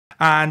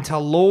And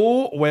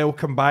hello,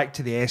 welcome back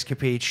to the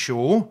SKapade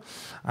show.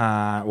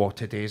 Well,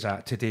 today's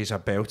a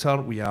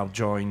belter. We are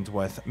joined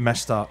with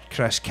Mr.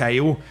 Kriss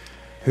Kyle,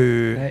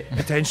 who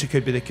potentially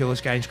could be the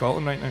coolest guy in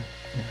Scotland right now.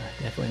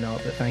 Definitely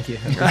not, but thank you.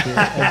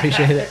 I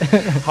appreciate it.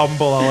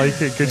 Humble, I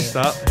like it. Good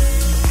start.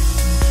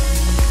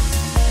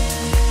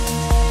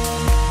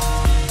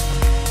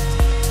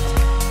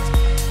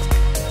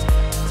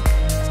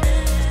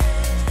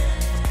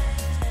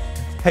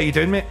 How you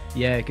doing, mate?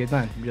 Yeah, good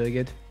man. Really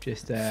good.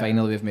 Just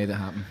finally we've made it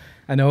happen.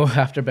 I know,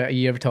 after about a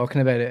year of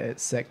talking about it,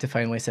 it's sick to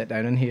finally sit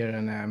down in here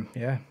and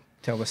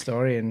tell the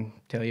story and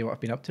tell you what I've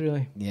been up to,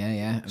 really.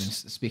 Yeah. I mean,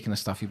 speaking of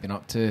stuff you've been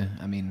up to,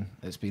 I mean,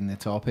 it's been the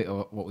topic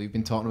of what we've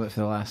been talking about for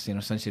the last,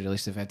 since you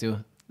released the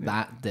video.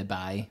 That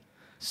Dubai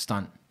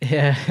stunt.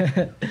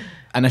 Yeah.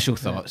 Initial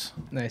thoughts.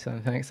 Nice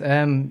one, thanks.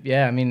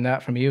 Yeah, I mean,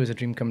 that for me was a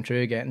dream come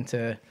true, getting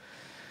to...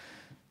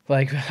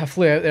 Like, I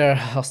flew out there,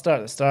 I'll start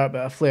at the start,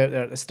 but I flew out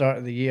there at the start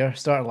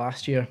of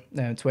last year,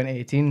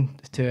 2018,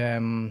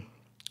 to,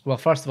 well,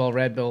 first of all,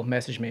 Redbull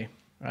messaged me,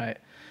 right,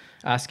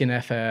 asking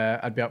if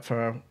I'd be up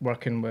for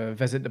working with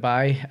Visit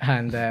Dubai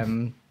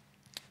and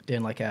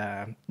doing like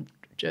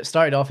it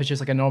started off as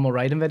just like a normal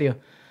riding video,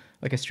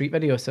 like a street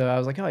video. So I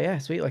was like, oh yeah,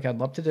 sweet, like I'd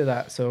love to do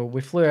that. So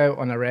we flew out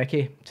on a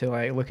recce to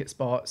like look at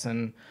spots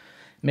and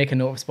make a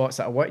note of spots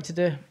that I wanted to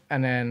do.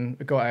 And then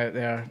we got out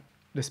there.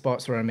 The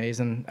spots were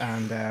amazing,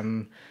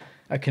 and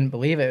I couldn't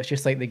believe it. It was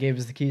just like they gave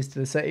us the keys to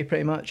the city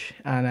pretty much.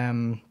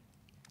 And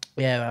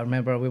yeah, I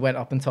remember we went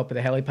up on top of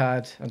the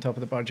helipad, on top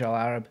of the Burj Al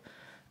Arab,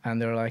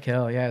 and they were like,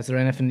 oh yeah, is there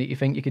anything that you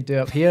think you could do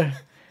up here?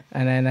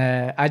 And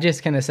then I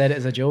just kind of said it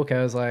as a joke.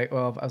 I was like,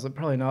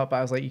 probably not, but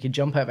I was like, you could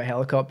jump out of a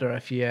helicopter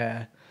if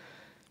you,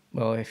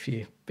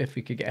 if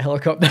we could get a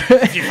helicopter.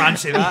 If you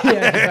fancy that.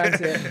 Yeah, if you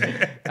fancy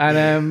it. And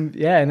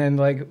and then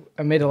like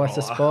I made a list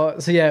of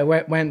spots. So yeah,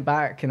 went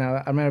back, and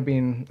I remember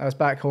I was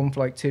back home for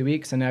like 2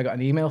 weeks, and then I got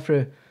an email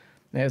through.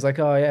 And it was like,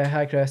 oh yeah,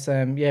 hi Chris,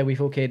 yeah, we've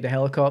okayed the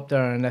helicopter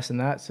and this and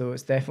that, so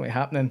it's definitely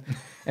happening.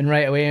 And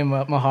right away,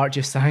 my heart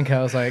just sank.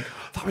 I was like,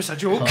 that was a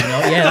joke. Oh,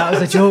 no, yeah, that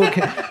was a joke.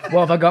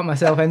 What have I got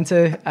myself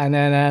into? And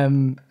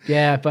then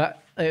yeah,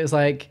 but it was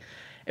like,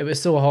 it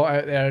was so hot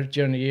out there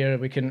during the year,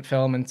 we couldn't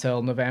film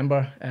until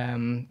November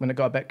when it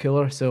got a bit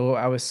cooler. So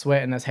I was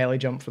sweating this heli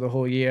jump for the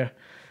whole year.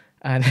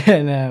 And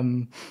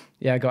then,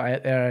 yeah, I got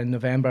out there in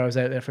November. I was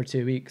out there for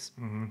 2 weeks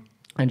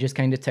and just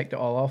kind of ticked it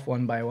all off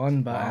one by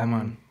one. But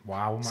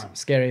wow, man.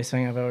 Scariest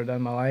thing I've ever done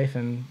in my life,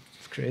 and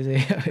it's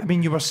crazy. I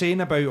mean, you were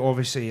saying about,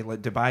 obviously,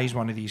 like Dubai's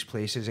one of these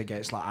places that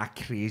gets like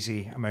a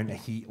crazy amount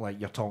of heat, like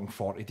you're talking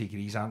 40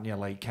 degrees, aren't you,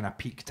 like kind of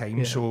peak time.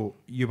 Yeah. So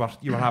you were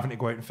having to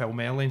go out and film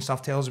early and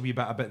stuff. Tell us a wee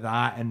bit about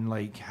that and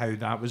like how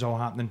that was all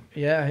happening.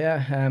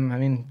 Yeah. I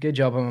mean, good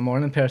job I'm a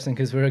morning person,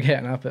 because we were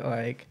getting up at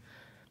like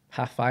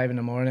 5:30 in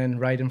the morning,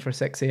 riding for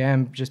 6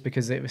 a.m. just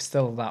because it was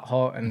still that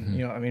hot. And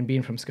you know what I mean,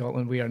 being from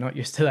Scotland, we are not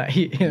used to that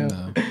heat,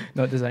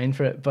 not designed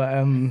for it.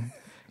 But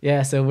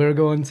yeah, so we were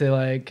going to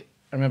like,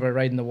 I remember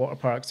riding the water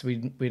parks.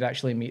 We'd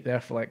actually meet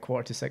there for like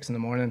 5:45 in the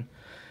morning,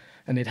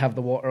 and they'd have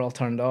the water all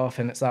turned off,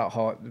 and it's that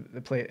hot,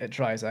 the plate, it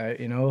dries out,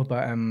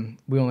 but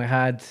we only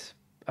had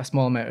a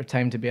small amount of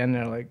time to be in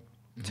there, like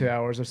 2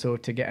 hours or so,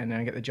 to get in there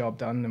and get the job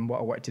done and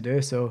what I wanted to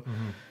do. So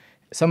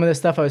some of the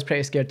stuff I was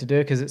pretty scared to do,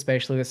 because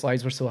especially the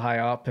slides were so high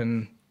up,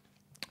 and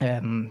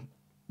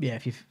yeah,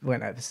 if you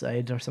went out the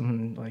side or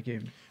something, like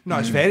you... No,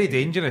 it's very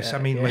dangerous. Yeah,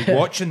 I mean, like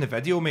watching the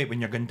video, mate,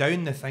 when you're going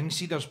down the thing,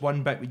 see there's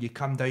one bit where you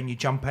come down, you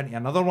jump into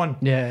another one.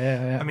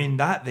 Yeah. I mean,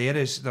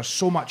 there's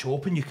so much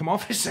open, you come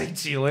off the side,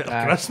 see you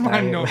later, Chris,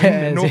 man, no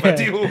yeah.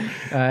 video.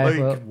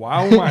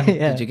 Wow, man.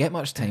 Yeah. Did you get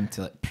much time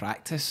to like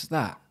practice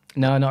that?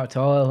 No, not at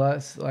all.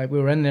 That's like, we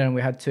were in there and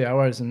we had 2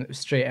 hours, and it was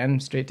straight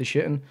to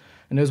shooting.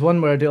 And there was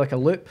one where I do like a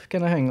loop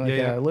kind of thing,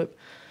 a loop.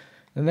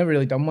 I've never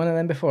really done one of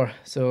them before.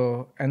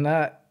 So, and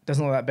that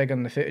doesn't look that big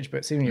on the footage,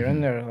 but see when you're in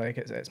there, like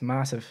it's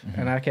massive.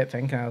 And I kept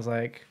thinking, I was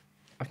like,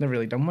 I've never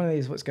really done one of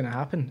these. What's going to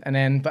happen? And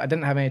then, but I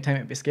didn't have any time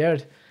to be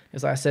scared.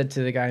 It's like I said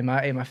to the guy,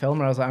 Matty, my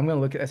filmer, I was like, I'm going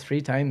to look at this 3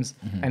 times,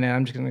 and then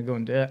I'm just going to go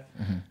and do it.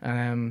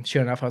 And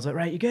sure enough, I was like,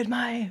 right, you good,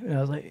 Matty? And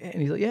I was like,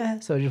 and he's like, yeah.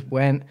 So I just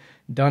went,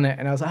 done it,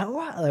 and I was like,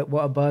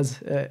 what a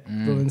buzz at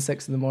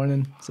 6 in the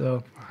morning.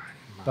 So,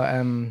 but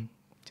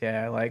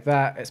yeah, like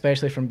that,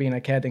 especially from being a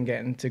kid and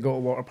getting to go to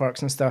water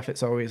parks and stuff,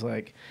 it's always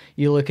like,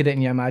 you look at it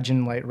and you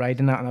imagine like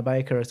riding that on a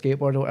bike or a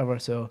skateboard or whatever.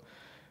 So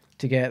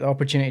to get the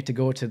opportunity to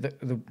go to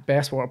the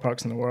best water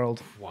parks in the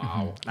world.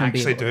 Wow. And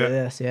Actually do it.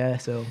 this, yeah.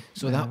 So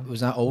that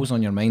was that always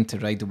on your mind, to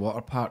ride the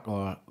water park,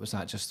 or was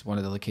that just one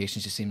of the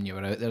locations you seen when you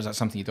were out there? Is that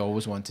something you'd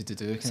always wanted to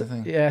do, kind of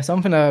thing? Yeah,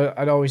 something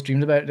I'd always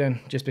dreamed about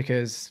doing, just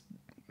because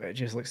it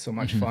just looks so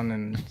much fun,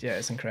 and yeah,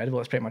 it's incredible.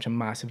 It's pretty much a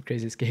massive,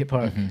 crazy skate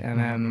park.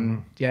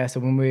 And yeah, so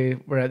when we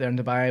were out there in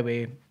Dubai,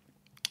 we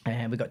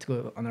got to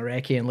go on a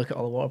recce and look at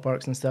all the water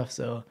parks and stuff.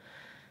 So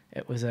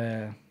it was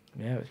yeah,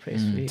 it was pretty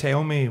sweet.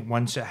 Tell me,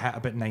 once it hit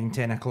about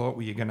 9-10 o'clock,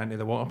 were you going into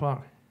the water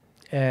park?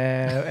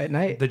 At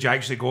night. Did you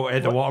actually go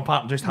to the water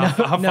park and just have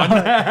fun?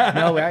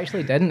 No, we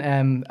actually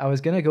didn't. I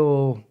was gonna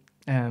go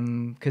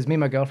because me and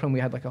my girlfriend,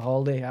 we had like a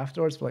holiday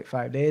afterwards for like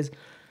 5 days.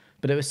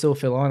 But it was so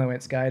full on. I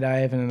went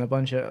skydiving and a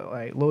bunch of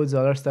like loads of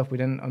other stuff.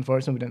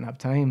 Unfortunately, we didn't have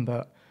time,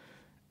 but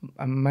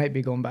I might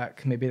be going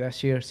back maybe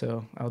this year,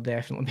 so I'll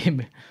definitely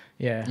be,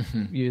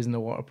 using the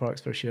water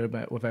parks for sure,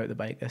 but without the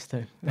bike this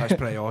time. That's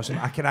pretty awesome.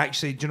 I can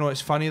actually, do you know,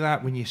 it's funny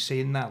that when you're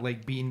saying that,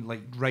 like being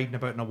like riding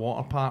about in a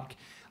water park,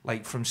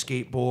 like from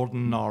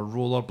skateboarding or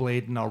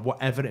rollerblading or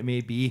whatever it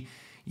may be,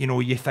 you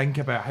know, you think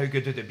about how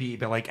good would it be to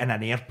be like in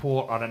an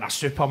airport or in a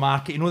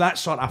supermarket, you know, that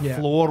sort of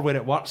floor where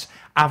it works.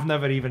 I've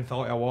never even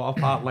thought of a water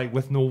park like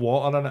with no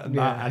water in it and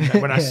that.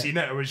 And when I seen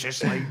it, it was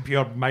just like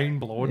pure mind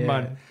blowing,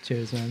 man.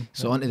 Cheers, man.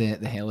 So onto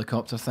the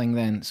helicopter thing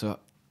then. So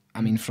I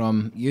mean,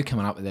 from you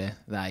coming up with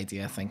the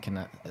idea, thinking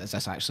that is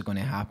this actually going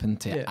to happen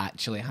to it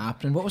actually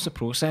happening, what was the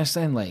process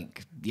then?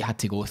 Like you had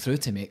to go through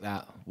to make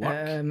that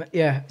work?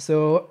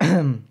 So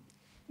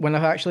when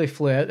I actually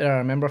flew out there, I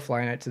remember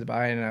flying out to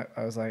Dubai and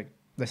I was like,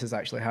 this is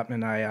actually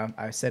happening.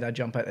 I said I'd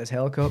jump out this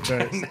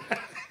helicopter.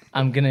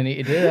 I'm going to need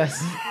to do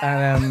this.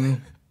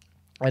 And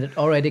I'd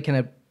already kind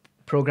of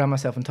programmed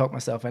myself and talked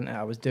myself into it.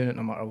 I was doing it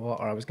no matter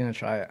what, or I was going to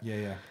try it.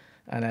 Yeah.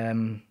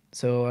 And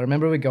so I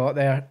remember we got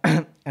there,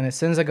 and as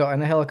soon as I got in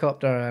the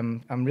helicopter,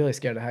 I'm really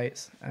scared of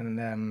heights.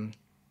 And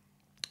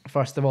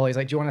first of all, he's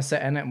like, do you want to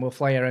sit in it and we'll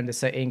fly around the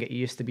city and get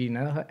used to being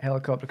in a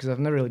helicopter, because I've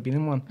never really been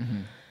in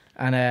one.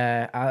 And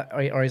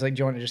or he's like,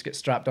 do you want to just get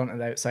strapped onto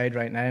the outside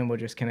right now and we'll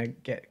just kind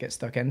of get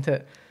stuck into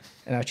it?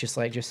 And I was just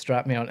like, just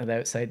strap me onto the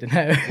outside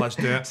now. Let's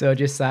do it. So I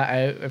just sat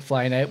out,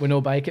 flying out with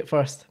no bike at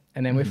first.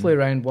 And then we flew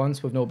around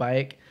once with no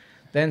bike,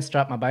 then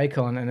strapped my bike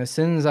on. And as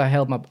soon as I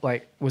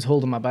was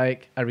holding my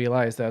bike, I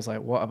realized I was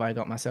like, what have I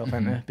got myself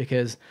into?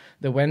 Because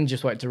the wind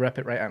just wanted to rip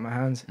it right out of my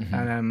hands.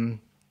 And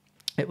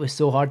it was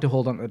so hard to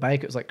hold onto the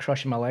bike. It was like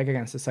crushing my leg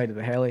against the side of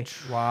the heli.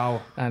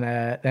 Wow. And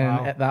then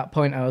at that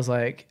point, I was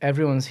like,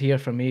 everyone's here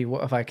for me.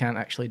 What if I can't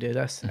actually do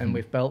this? And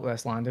we've built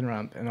this landing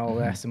ramp and all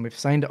this, and we've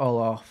signed it all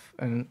off.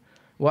 And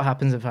what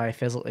happens if I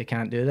physically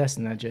can't do this?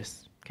 And I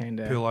just kind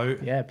of pull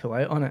out. Yeah, pull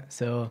out on it.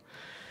 So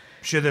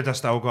should have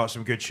still got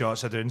some good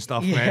shots of doing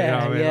stuff, mate. You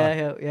know what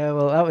I mean?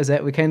 Well, that was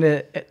it.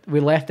 We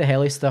left the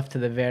heli stuff to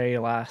the very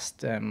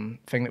last thing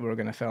that we were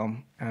going to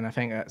film, and I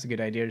think that's a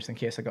good idea, just in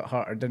case I got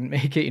hurt or didn't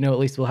make it. You know, at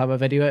least we'll have a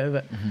video out of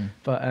it.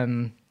 But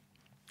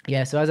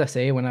so as I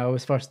say, when I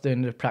was first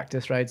doing the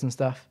practice rides and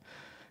stuff,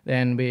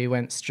 then we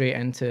went straight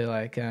into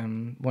like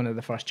one of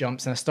the first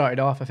jumps, and I started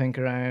off, I think,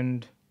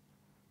 around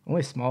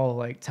only small,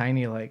 like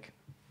tiny, like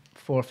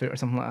 4 foot or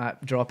something like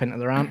that, drop into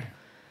the ramp.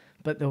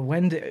 But the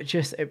wind, it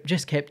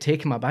just kept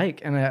taking my bike,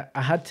 and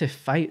I had to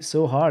fight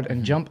so hard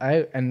and jump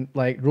out and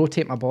like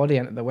rotate my body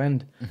into the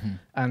wind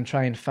and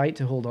try and fight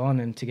to hold on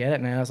and to get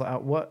it. And I was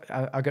like, what?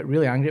 I got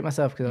really angry at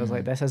myself because I was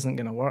like, this isn't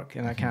going to work,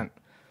 and I can't.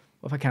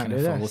 What if I can't do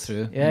this? Follow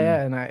through.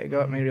 Yeah, and it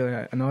got me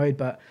really annoyed.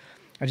 But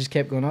I just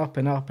kept going up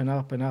and up and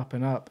up and up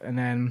and up, and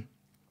then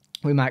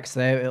we maxed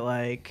out at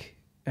like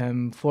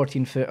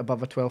 14 foot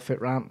above a 12-foot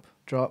ramp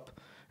drop,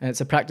 and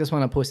it's a practice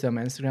one I posted on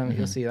my Instagram.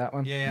 You'll see that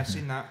one. Yeah, I've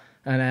seen that.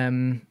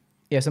 And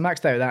so I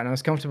maxed out that, and I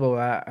was comfortable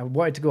with that. I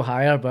wanted to go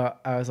higher, but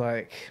I was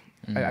like,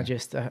 I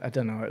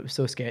don't know. It was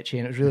so sketchy,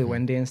 and it was really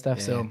windy and stuff.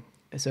 Yeah.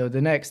 So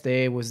the next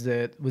day was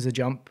the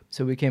jump.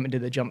 So we came to do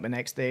the jump the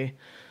next day.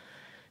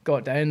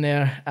 Got down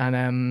there,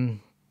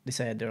 and they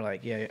said, they're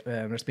like,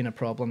 there's been a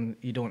problem.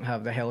 You don't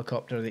have the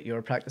helicopter that you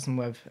were practicing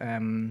with.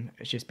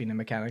 It's just been a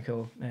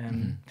mechanical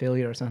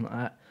failure or something like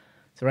that.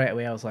 So right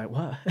away I was like,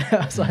 what?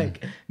 I was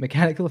like,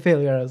 mechanical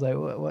failure. I was like,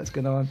 what's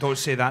going on? Don't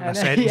say that in a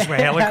sentence with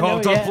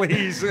helicopter,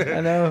 please. I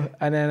know.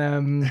 And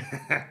then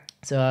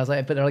so I was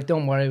like, but they're like,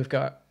 don't worry, we've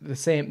got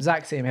the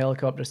exact same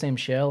helicopter, same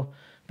shell,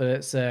 but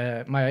it's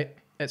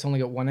only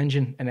got one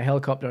engine, and the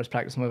helicopter I was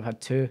practicing with had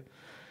two.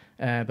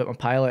 But my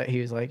pilot, he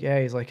was like,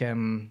 he's like,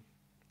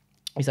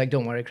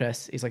 don't worry,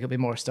 Chris. He's like, it'll be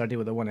more sturdy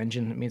with the one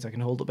engine. It means I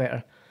can hold it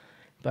better.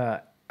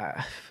 But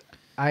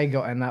I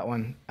got in that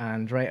one,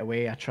 and right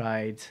away I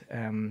tried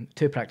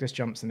 2 practice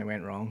jumps, and they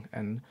went wrong.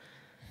 And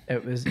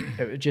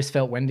it just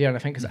felt windier, and I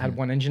think because it had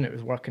one engine, it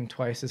was working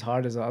twice as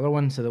hard as the other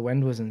one, so the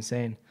wind was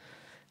insane.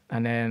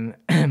 And then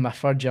my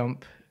third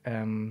jump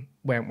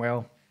went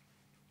well,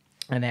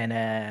 and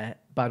then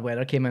bad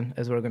weather came in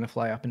as we were going to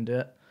fly up and do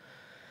it.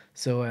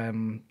 So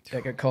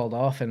it got called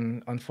off,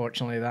 and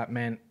unfortunately that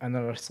meant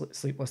another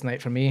sleepless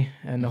night for me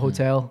in the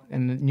hotel,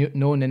 and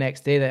knowing the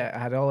next day that I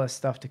had all this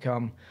stuff to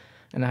come,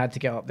 and I had to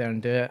get up there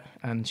and do it.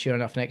 And sure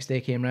enough, next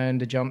day came round,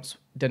 the jumps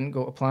didn't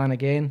go to plan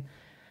again,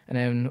 and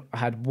then I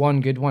had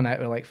one good one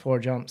out of like 4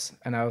 jumps,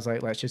 and I was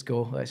like, let's just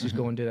go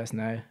and do this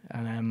now.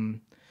 And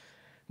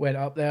went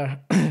up there,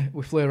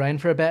 we flew around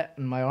for a bit,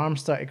 and my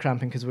arms started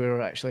cramping because we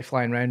were actually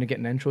flying around and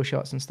getting intro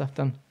shots and stuff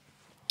done.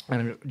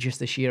 And just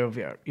the sheer of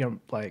your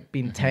like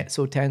being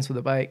so tense with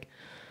the bike.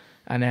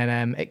 And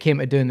then it came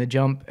to doing the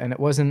jump, and it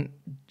wasn't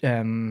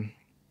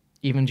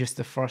even just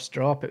the first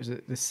drop, it was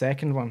the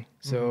second one.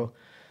 So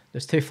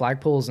there's 2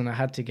 flagpoles, and I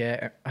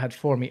had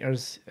 4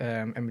 meters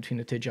in between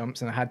the 2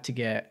 jumps, and I had to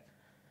get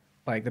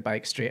like the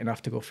bike straight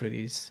enough to go through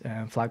these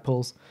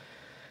flagpoles.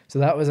 So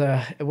that was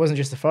it wasn't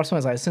just the first one. I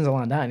was like, as soon as I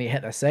land that, and he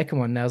hit the second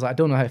one, and I was like, I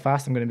don't know how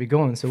fast I'm going to be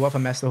going. So what if I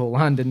miss the whole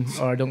landing,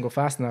 or I don't go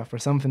fast enough, or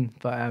something?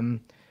 But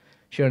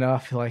sure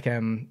enough, like I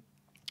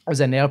was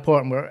in the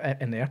airport, and we're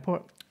in the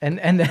airport, in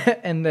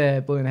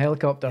the Blue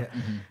helicopter,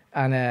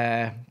 and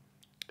my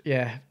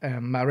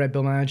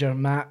Redbull manager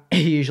Matt,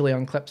 he usually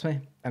unclips me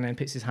and then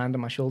puts his hand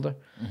on my shoulder.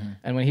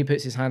 And when he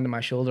puts his hand on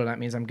my shoulder, that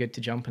means I'm good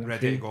to jump and I'm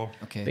Ready free. to go.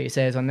 Okay. But he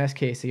says on this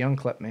case, he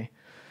unclipped me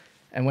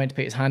and went to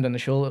put his hand on the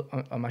shoulder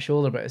on my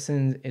shoulder, but as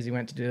soon as he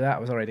went to do that, I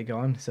was already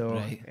gone.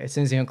 So as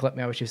soon as he unclipped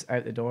me, I was just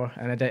out the door,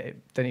 and I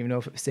didn't even know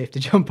if it was safe to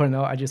jump or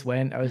not. I just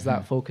went. I was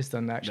that focused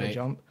on the actual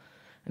jump,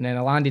 and then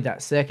I landed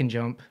that second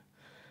jump.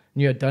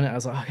 Knew I'd done it. I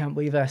was like, I can't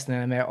believe this. And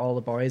then I met all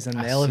the boys in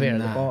the elevator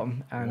at the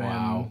bottom, and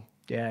I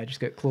just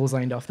got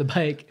clotheslined off the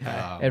bike.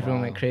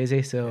 Everyone went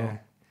crazy. So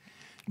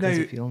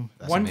crazy feeling.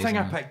 One thing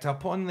I picked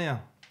up on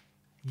there.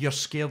 You're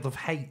scared of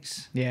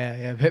heights.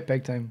 Yeah,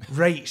 big time.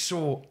 Right,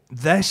 so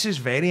this is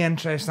very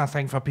interesting, I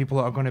think, for people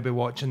that are going to be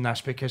watching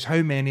this, because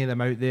how many of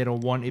them out there will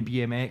want to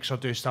BMX or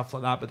do stuff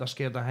like that, but they're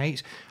scared of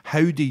heights?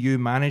 How do you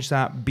manage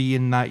that,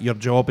 being that your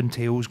job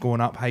entails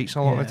going up heights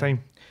a lot of the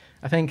time?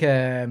 I think,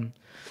 I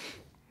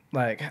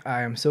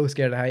am so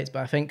scared of heights,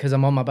 but I think because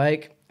I'm on my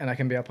bike and I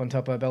can be up on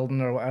top of a building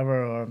or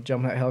whatever, or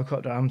jumping out of a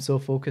helicopter, I'm so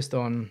focused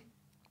on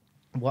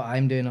what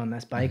I'm doing on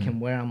this bike and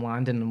where I'm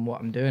landing and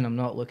what I'm doing. I'm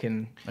not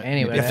looking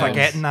anywhere You're else.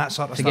 forgetting that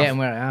sort of stuff. Forgetting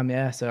where I am,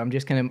 yeah. So I'm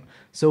just kind of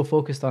so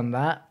focused on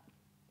that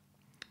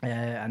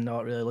and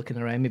not really looking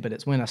around me. But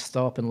it's when I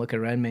stop and look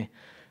around me.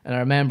 And I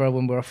remember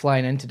when we were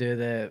flying in to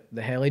do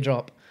the heli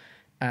drop,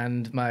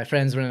 and my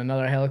friends were in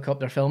another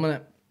helicopter filming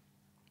it.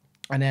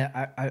 And then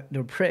they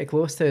were pretty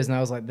close to us, and I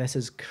was like, this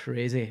is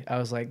crazy. I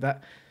was like,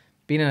 that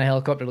being in a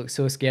helicopter looks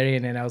so scary,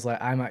 and then I was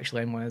like, I'm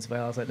actually in one as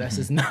well. I was like, this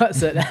is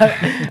nuts.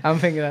 I'm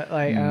thinking that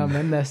I'm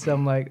in this. So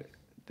I'm like,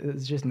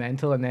 it's just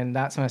mental. And then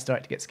that's when I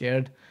started to get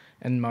scared,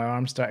 and my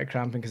arms started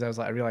cramping because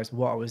I realized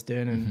what I was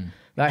doing. And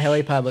that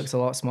helipad looks a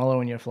lot smaller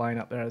when you're flying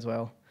up there as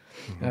well.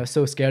 And I was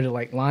so scared of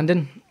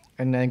landing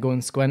and then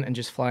going squint and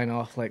just flying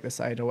off the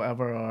side or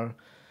whatever, or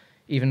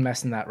even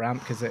missing that ramp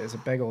because it is a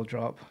big old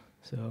drop.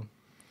 So.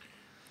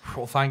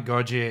 Well, thank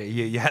God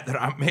you hit the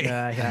ramp, mate.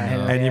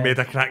 And you made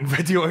a cracking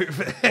video out of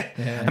it.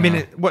 I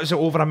mean, what is it,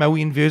 over 1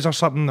 million views or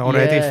something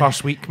already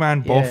first week,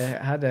 man? Both. Yeah,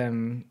 it had,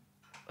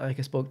 I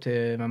spoke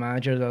to my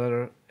manager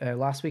the other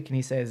last week, and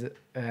he says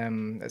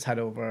it's had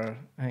over,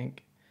 I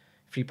think,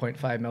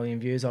 3.5 million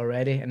views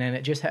already, and then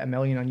it just hit 1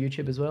 million on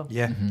YouTube as well.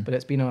 Yeah. But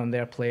it's been on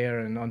their player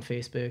and on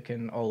Facebook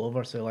and all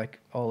over, so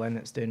all in,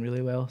 it's doing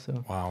really well.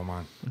 So wow,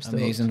 man.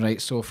 Amazing,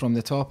 right? So from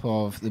the top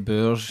of the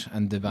Boers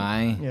in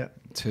Dubai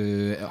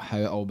to how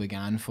it all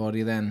began for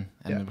you then,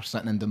 and we're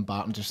sitting in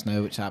Dumbarton just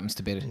now, which happens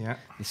to be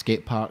the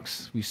skate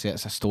parks. We say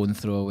it's a stone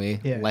throw away,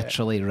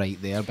 literally right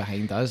there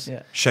behind us.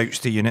 Shouts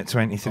to Unit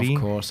 23.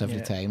 Of course,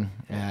 every time.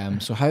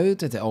 So how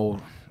did it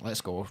all...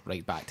 Let's go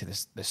right back to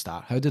the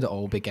start. How did it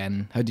all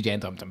begin? How did you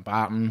end up in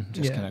Dumbarton?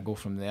 Just kind of go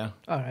from there.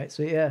 All right,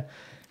 so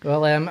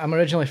well, I'm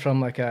originally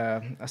from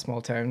a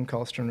small town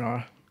called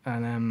Stranraer,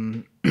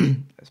 and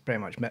it's pretty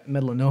much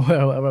middle of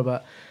nowhere or whatever.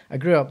 But I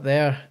grew up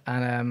there,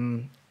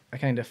 and I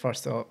kind of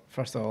first of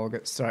all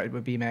got started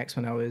with BMX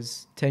when I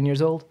was 10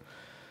 years old.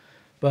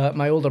 But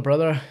my older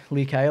brother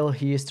Kriss Kyle,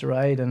 he used to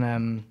ride, and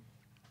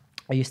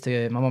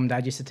my mum and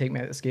dad used to take me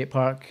out to the skate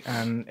park,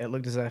 and it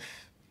looked as if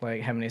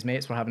him and his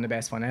mates were having the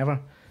best fun ever.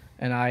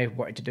 And I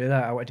wanted to do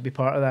that. I wanted to be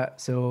part of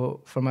that. So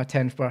for my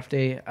 10th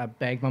birthday, I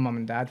begged my mum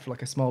and dad for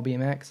a small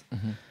BMX.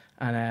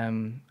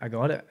 And I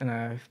got it. And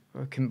I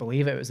couldn't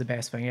believe it. It was the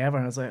best thing ever.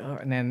 And I was like, oh.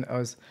 And then I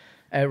was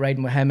out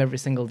riding with him every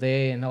single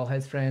day and all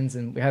his friends.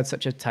 And we had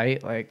such a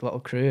tight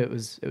little crew. It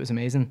was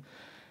amazing.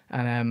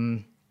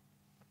 And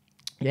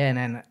and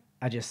then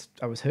I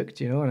was hooked,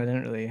 and I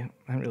didn't really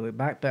look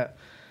back. But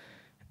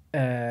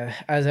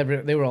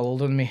they were all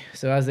older than me,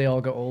 so as they all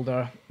got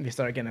older, they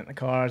started getting into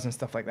cars and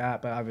stuff like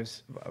that. But I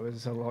was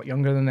a lot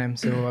younger than them,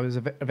 so I was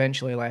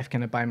eventually left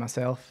kind of by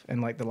myself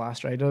and the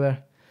last rider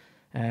there.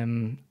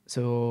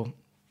 So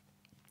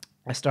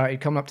I started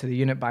coming up to the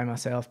unit by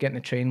myself, getting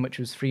a train, which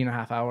was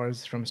 3.5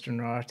 hours from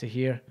Stranraer to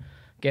here,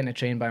 getting a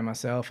train by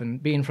myself,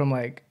 and being from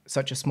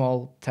such a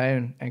small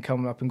town and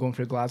coming up and going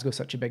through Glasgow,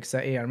 such a big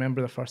city. I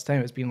remember the first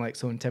time it's been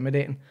so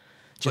intimidating.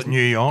 Just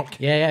New York.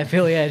 Yeah, I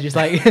feel just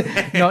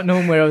not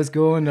knowing where I was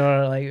going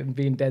or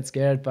being dead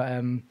scared. But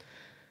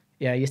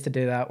I used to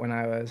do that when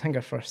I think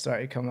I first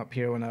started coming up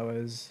here when I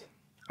was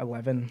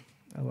 11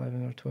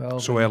 or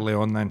 12. So early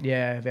on then.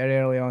 Yeah, very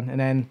early on. And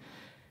then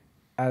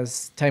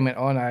as time went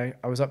on, I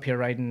was up here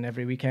riding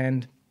every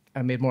weekend.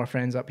 I made more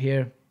friends up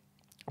here,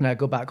 and I'd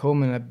go back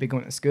home and I'd be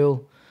going to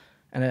school.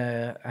 And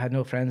I had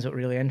no friends that were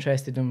really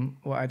interested in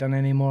what I'd done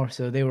anymore.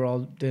 So they were all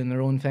doing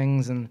their own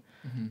things, and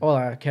all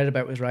I cared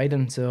about was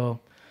riding. So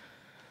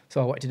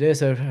what to do?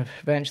 So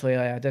eventually,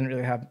 I didn't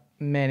really have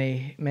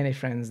many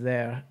friends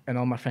there, and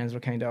all my friends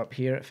were kind of up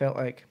here. It felt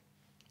like,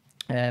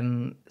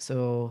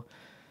 so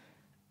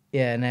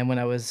yeah, and then when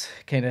I was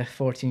kind of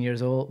 14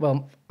 years old,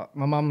 well,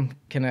 my mum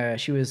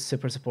she was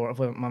super supportive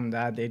with mum and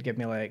dad. They'd give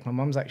me like, my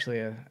mum's actually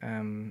a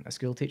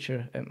school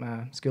teacher at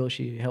my school.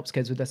 She helps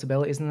kids with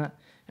disabilities and that.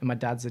 And my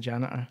dad's a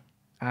janitor.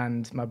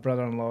 And my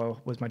brother-in-law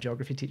was my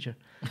geography teacher.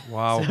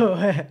 Wow. So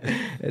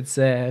it's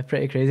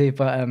pretty crazy.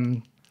 But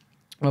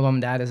my mum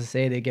and dad, as I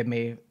say, they give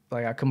me,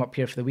 like, I come up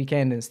here for the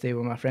weekend and stay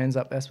with my friends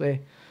up this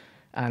way.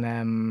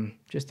 And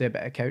just do a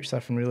bit of couch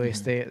surfing, really.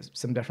 Stay at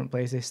some different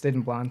places. Stayed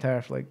in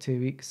Blantyre for like 2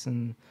 weeks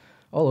and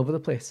all over the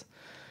place.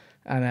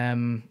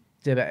 And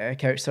do a bit of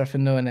couch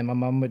surfing though. And then my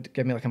mum would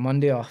give me like a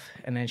Monday off.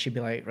 And then she'd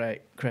be like,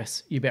 right,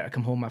 Chris, you better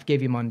come home. I've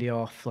gave you Monday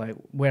off. Like,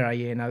 where are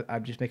you? And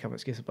I'd just make up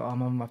excuses. But, oh,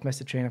 mum, I've missed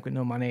the train. I've got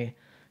no money.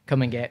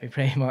 Come and get me,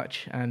 pretty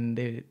much. And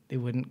they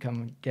wouldn't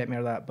come and get me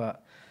or that.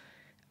 But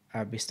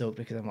I'd be stoked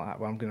because I'm like,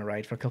 well, I'm going to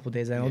ride for a couple of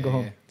days, then I'll go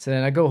home. So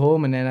then I'd go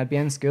home and then I'd be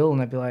in school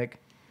and I'd be like,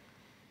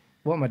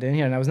 what am I doing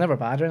here? And I was never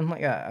bad or anything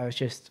like that. I was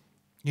just...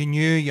 You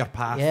knew your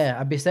path. Yeah,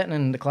 I'd be sitting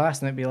in the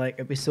class and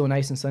it'd be so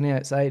nice and sunny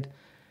outside.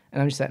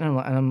 And I'm just sitting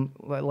there and I'm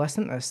like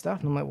listening to this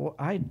stuff. And I'm like, well,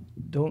 I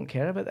don't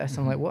care about this.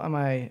 I'm like, why am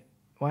I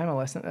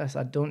listening to this?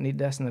 I don't need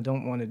this and I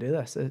don't want to do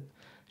this. It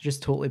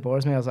just totally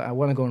bores me. I was like, I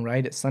want to go and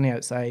ride. It's sunny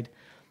outside.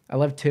 I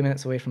live 2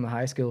 minutes away from the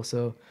high school.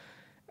 So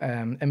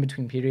in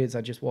between periods,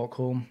 I'd just walk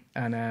home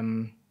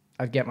and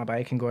I'd get my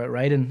bike and go out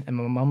riding, and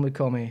my mum would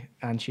call me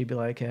and she'd be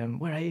like,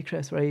 where are you,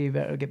 Chris? Where are you? You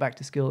better get back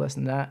to school, this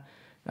and that.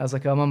 I was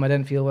like, oh, Mum, I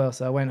didn't feel well,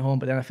 so I went home,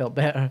 but then I felt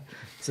better.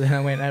 So then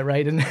I went out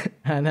riding,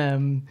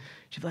 and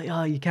she'd be like,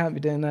 oh, you can't be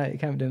doing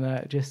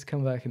that, just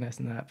come back and this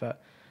and that.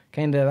 But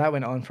kind of that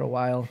went on for a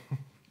while.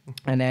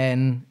 And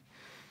then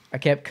I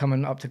kept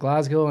coming up to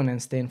Glasgow and then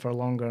staying for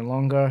longer and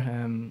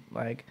longer.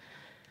 Like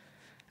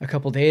a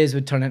couple of days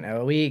would turn into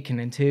a week and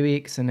then 2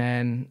 weeks, and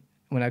then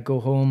when I go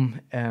home,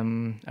 I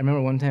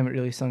remember one time it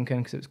really sunk in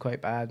because it was quite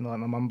bad. And, like,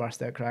 my mum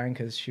burst out crying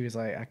because she was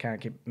like, I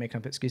can't keep making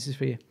up excuses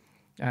for you.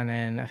 And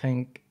then I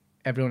think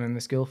everyone in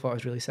the school thought I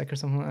was really sick or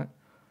something like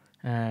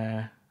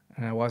that.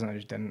 And I wasn't. I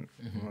just didn't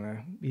want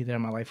to be there.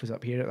 My life was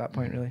up here at that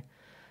point, really.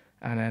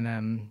 And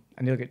then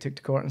I nearly got took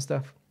to court and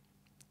stuff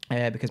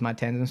because my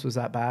attendance was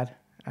that bad.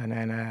 And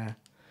then,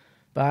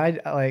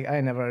 but I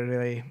never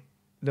really.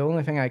 The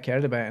only thing I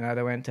cared about, and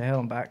I went to hell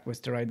and back, was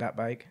to ride that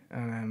bike.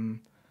 And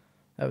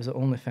that was the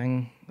only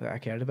thing that I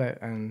cared about,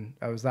 and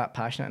I was that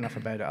passionate enough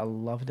about it. I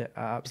loved it.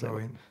 I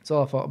absolutely. It's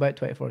all I thought about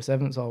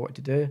 24/7. It's all I wanted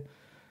to do.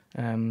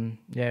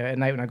 Yeah, at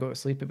night when I go to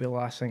sleep, it'd be the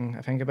last thing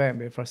I think about, and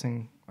be the first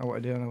thing I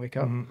want to do when I wake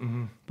up.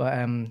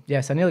 But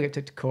yes, I nearly got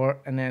took to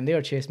court, and then they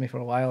were chasing me for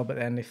a while, but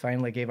then they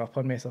finally gave up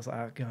on me. So I was like,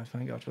 oh God,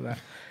 thank God for that.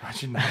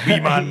 Imagine that. Wee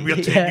man, we're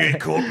taking you to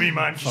court, wee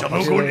man. You're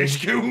not going to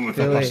school.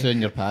 Pursuing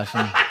your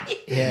passion.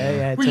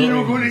 Yeah, totally. You're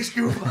not going to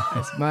school.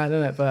 It's mad,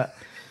 isn't it? But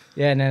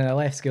yeah, and then I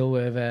left school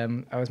with,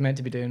 I was meant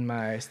to be doing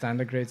my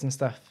standard grades and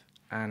stuff,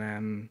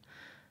 and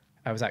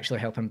I was actually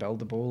helping build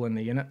the bowl in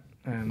the unit.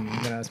 When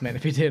I was meant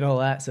to be doing all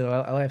that, so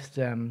I left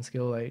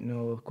school like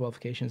no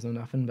qualifications, no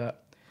nothing.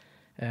 But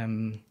yeah,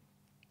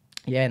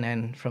 and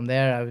then from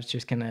there I was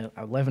just kind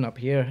of living up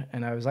here,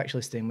 and I was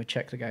actually staying with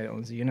Chick, the guy that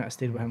owns the unit. I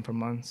stayed with him for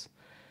months.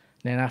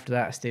 And then after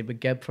that I stayed with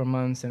Gib for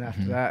months, and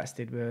after that I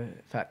stayed with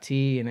Fat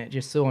T, and it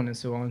just so on and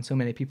so on. So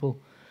many people,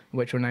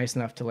 which were nice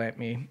enough to let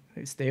me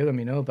stay with them,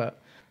 you know.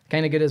 But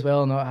kind of good as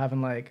well, not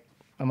having like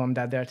a mum and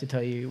dad there to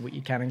tell you what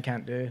you can and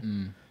can't do.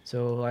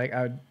 So like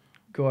I would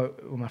go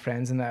out with my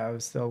friends and that. I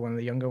was still one of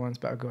the younger ones,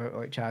 but I'd go out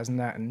like Chaz and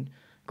that and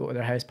go to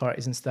their house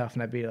parties and stuff,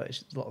 and I'd be like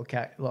just little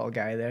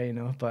guy there, you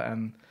know. But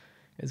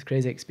it was a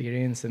crazy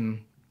experience,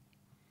 and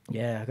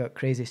yeah, I got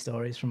crazy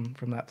stories from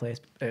that place.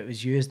 It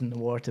was used in the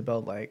war to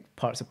build like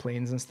parts of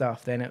planes and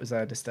stuff. Then it was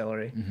a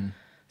distillery.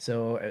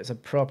 So it was a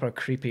proper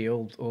creepy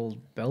old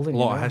building. A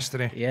lot of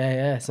history.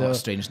 Yeah. So a lot of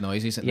strange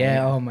noises at night.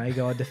 Oh my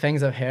God, the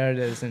things I've heard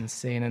is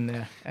insane in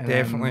there. And,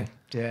 definitely.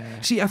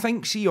 Yeah. See, I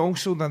think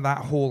also that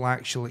whole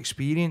actual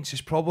experience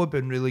has probably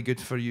been really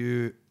good for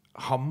you,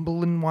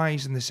 humbling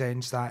wise, in the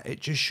sense that it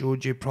just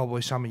showed you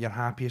probably some of your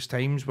happiest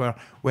times were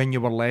when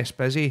you were less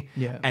busy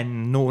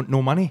and no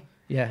money.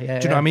 Yeah. Do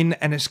you know what I mean?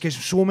 And it's because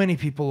so many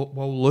people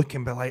will look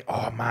and be like,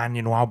 oh man,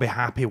 you know, I'll be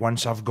happy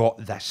once I've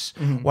got this.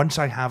 Once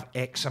I have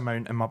X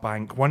amount in my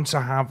bank. Once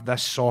I have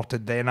this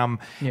sorted, then I'm...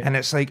 And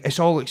it's like, it's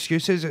all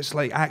excuses. It's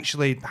like,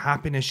 actually,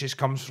 happiness just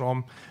comes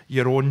from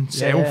your own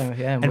self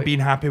and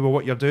being happy with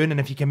what you're doing. And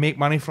if you can make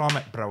money from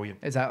it, brilliant.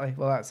 Exactly.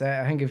 Well, that's it.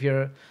 I think if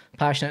you're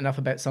passionate enough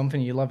about something,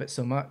 you love it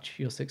so much,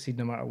 you'll succeed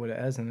no matter what it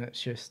is. And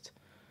it's just...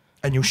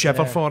 And you'll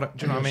shiver for it,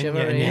 do you know what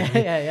I mean?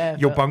 Yeah.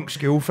 You'll bunk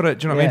school for it,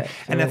 do you know what I mean?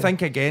 Totally. And I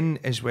think, again,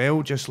 as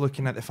well, just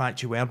looking at the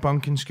fact you were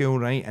bunking school,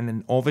 right? And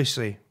then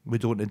obviously, we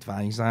don't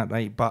advise that,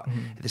 right? But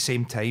at the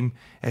same time,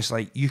 it's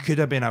like, you could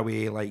have been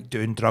away, like,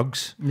 doing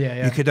drugs.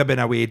 Yeah. You could have been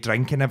away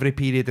drinking every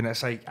period, and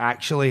it's like,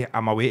 actually,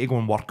 I'm away to go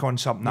and work on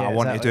something that I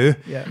want to do.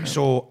 Yeah.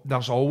 So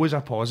there's always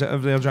a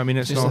positive there, do you know what I mean?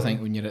 It's just not... I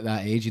think when you're at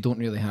that age, you don't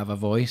really have a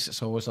voice.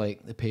 It's always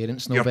like the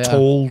parents know you're better.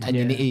 Told. And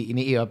you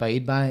need to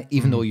abide by it,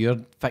 even though you're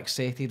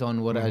fixated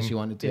on what it is you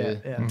want to do.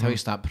 Until you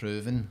start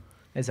proving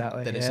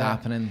Exactly. that it's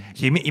happening.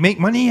 So you make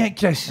money yet,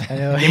 Chris? I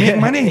know. You make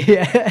money?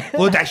 Yeah.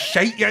 Load of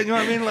shite, you know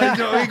what I mean? Like,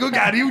 you know, go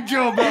get a real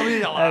job, you know what I mean?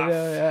 You're like, I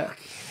know, yeah.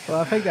 Well,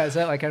 I think that's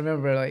it. Like, I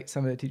remember, like,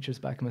 some of the teachers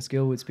back in my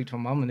school would speak to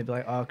my mum and they'd be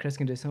like, "Oh, Chris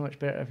can do so much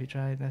better if he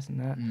tried this and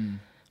that."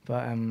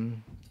 But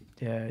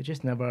yeah, it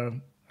just never.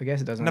 I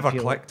guess it doesn't. Never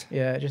feel, clicked.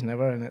 Yeah, it just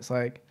never. And it's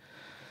like,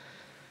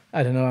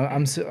 I don't know.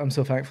 I'm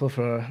so thankful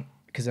for,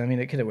 because I mean,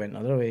 it could have went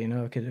another way. You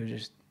know, I could have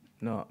just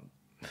not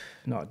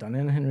done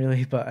anything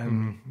really. But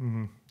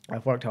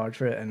I've worked hard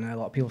for it, and a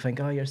lot of people think,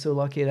 "Oh, you're so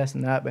lucky, this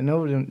and that," but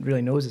nobody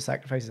really knows the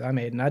sacrifices I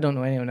made, and I don't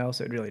know anyone else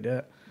that would really do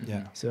it.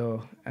 Yeah.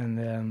 So,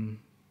 and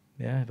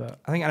yeah, but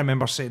I think I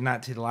remember saying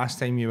that to you the last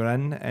time you were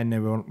in, and we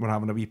were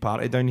having a wee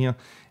party down here,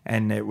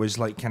 and it was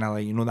like kind of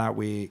like, you know, that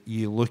way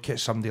you look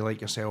at somebody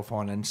like yourself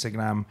on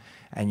Instagram,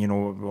 and you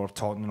know, we're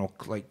talking, you know,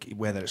 like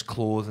whether it's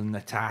clothing, the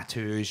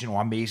tattoos, you know,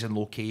 amazing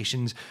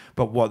locations,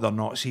 but what they're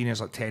not seeing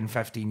is like 10,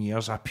 15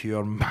 years of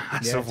pure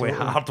massively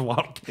totally. hard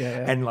work,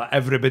 Yeah. and like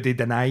everybody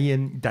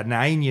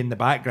denying you in the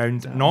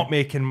background, not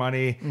making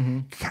money,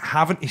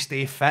 having to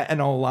stay fit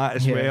and all that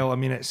as well. I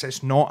mean,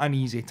 it's not an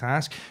easy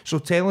task. So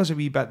tell us a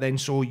wee bit then.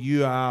 So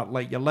you are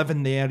like, you're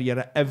living there,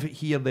 you're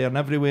here, there, and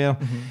everywhere,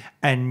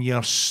 and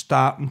you're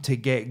starting to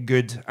get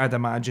good, I'd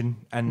imagine.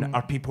 And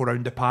are people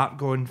around the park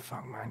going,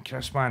 "Fuck man,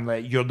 Chris man,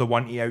 like you're the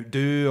one to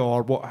outdo,"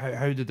 or what?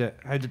 How did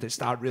it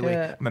start? Really,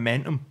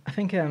 momentum. I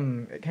think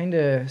it kind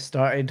of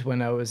started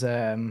when I was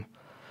I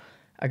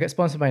got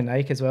sponsored by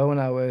Nike as well when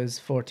I was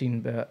 14,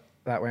 but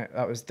that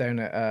was down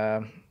at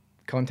a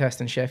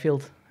contest in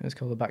Sheffield. It was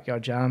called the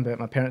Backyard Jam, but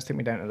my parents took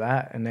me down to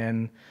that, and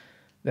then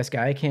this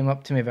guy came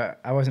up to me, but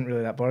I wasn't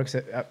really that bored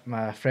because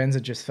my friends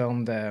had just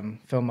filmed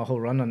my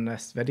whole run on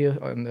this video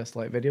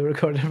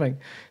recorder thing.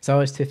 So I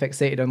was too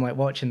fixated on like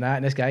watching that,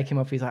 and this guy came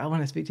up. He's like, "I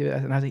want to speak to you,"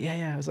 and I was like,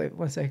 "Yeah." I was like,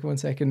 one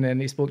second.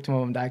 And he spoke to my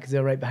mum and dad because they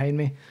were right behind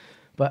me.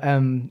 But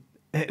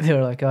they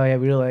were like, "Oh yeah,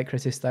 we really like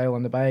Chris's style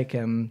on the bike.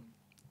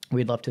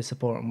 We'd love to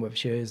support him with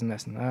shoes and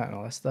this and that and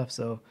all this stuff."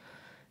 So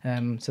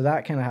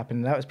that kind of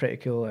happened. That was pretty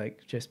cool, like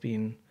just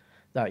being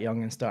that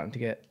young and starting to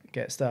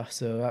get stuff.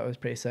 So that was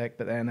pretty sick.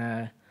 But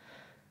then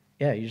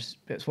yeah, it's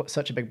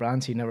such a big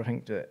brand, so you never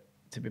think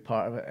to be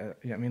part of it.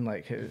 You know what I mean?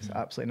 Like, it was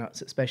absolutely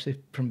nuts, especially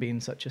from being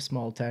such a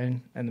small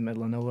town in the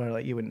middle of nowhere.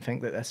 Like, you wouldn't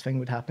think that this thing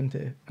would happen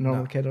to a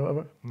normal kid or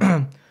whatever.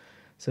 No.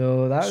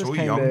 So that was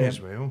kind young of, as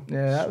well.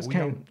 Yeah, that was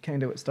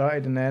kind of what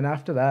started. And then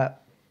after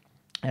that,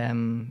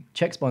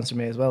 Chick sponsored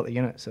me as well at the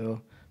unit.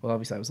 So, well,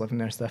 obviously I was living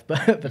there and stuff,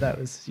 but that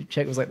was,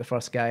 Chick was like the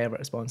first guy ever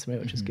to sponsor me,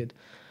 which is good.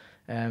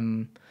 Yeah,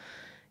 and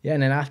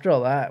then after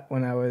all that,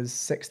 when I was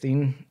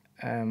 16,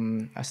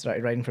 I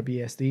started riding for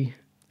BSD,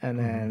 and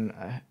then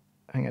I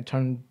think I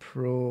turned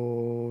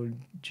pro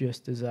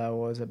just as I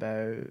was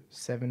about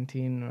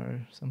 17 or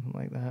something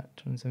like that.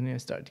 Turned 17, I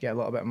started to get a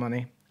little bit of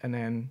money, and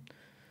then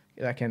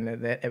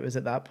it was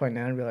at that point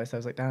then I realised, I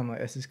was like, damn, like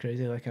this is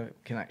crazy. Like I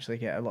can actually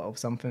get a lot of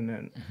something,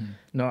 and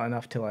not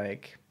enough to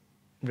like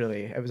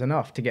really. It was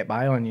enough to get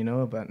by on, you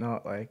know, but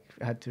not like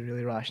I had to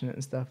really ration it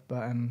and stuff.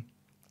 But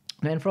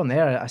then from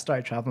there, I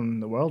started traveling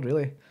the world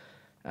really,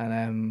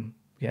 and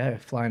yeah,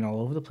 flying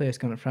all over the place,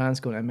 going to France,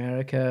 going to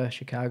America,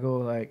 Chicago,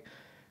 like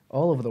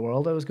all over the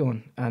world I was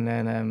going. And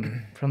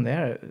then from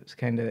there, it's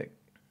kind of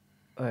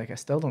like, I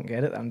still don't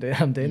get it. I'm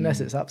doing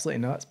this. It's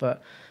absolutely nuts.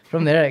 But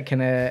from there,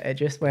 it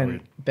just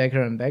went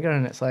bigger and bigger.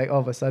 And it's like, all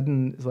of a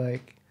sudden, it's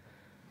like,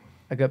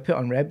 I got put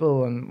on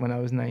Redbull when I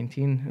was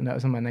 19, and that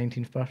was on my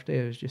 19th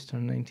birthday. I was just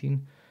turned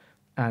 19.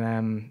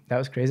 And that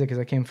was crazy because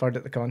I came third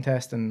at the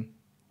contest, and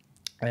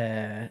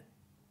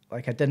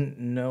like I didn't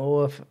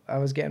know if I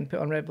was getting put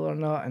on Redbull or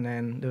not, and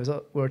then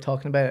we were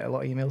talking about it, a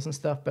lot of emails and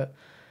stuff, but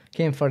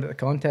came third at the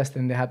contest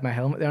and they had my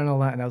helmet there and all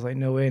that, and I was like,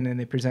 no way, and then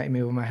they presented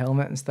me with my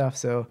helmet and stuff,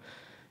 so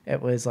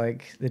it was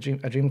like a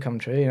dream come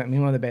true. You know, I mean,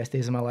 one of the best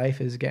days of my life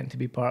is getting to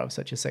be part of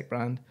such a sick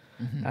brand.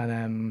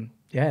 And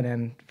yeah,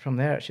 then from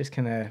there it's just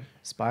kind of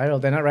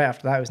spiraled. Then right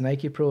after that it was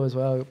Nike Pro as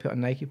well. I got put on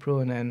Nike Pro,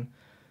 and then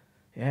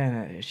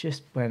yeah, it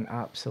just went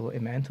absolutely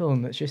mental,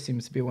 and it just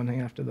seems to be one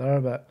thing after the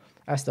other. But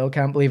I still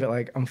can't believe it.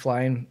 Like, I'm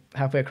flying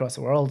halfway across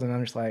the world, and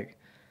I'm just like,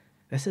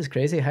 this is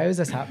crazy. How is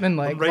this happening?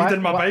 Like, I'm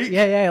riding my bike.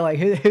 Yeah. Like,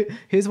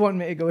 who's wanting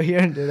me to go here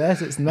and do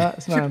this? It's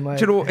nuts, man. Like,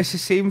 do you know, it's the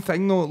same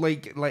thing though.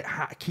 Like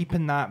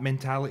keeping that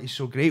mentality is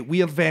so great.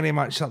 We're very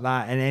much like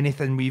that, and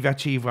anything we've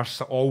achieved, we're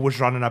always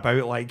running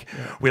about like,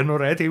 we're not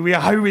ready.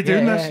 How are we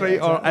doing this, right?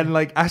 Exactly. And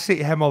like I say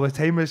to him all the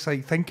time, it's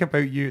like, think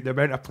about the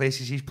amount of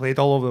places he's played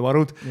all over the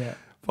world. Yeah.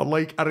 For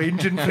like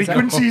arranging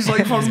frequencies,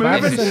 like for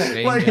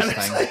moving, like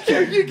how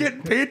you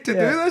getting paid to do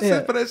this? Yeah.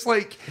 But it's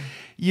like,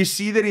 you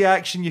see the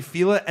reaction, you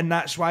feel it, and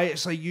that's why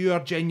it's like you are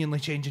genuinely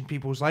changing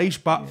people's lives.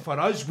 But for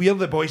us, we're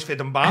the boys for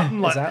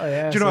Dumbarton. Like, exactly,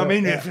 do you know what I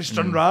mean? If it's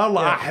Stranraer,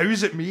 like,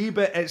 how's it me?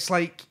 But it's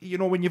like, you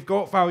know, when you've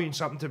got value and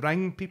something to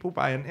bring, people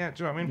buy into it.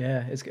 Do you know what I mean?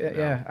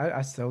 Yeah,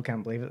 I still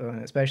can't believe it though,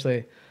 and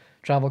especially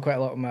travel quite a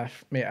lot with my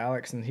mate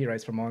Alex, and he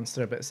rides for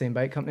Monster, but the same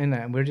bike company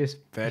now, and we're just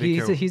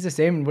he's the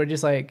same. We're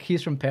just like,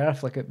 he's from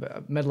Perth, like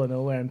a middle of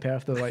nowhere in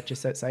Perth, though, like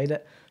just outside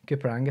it,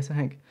 Cooper Angus, I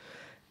think.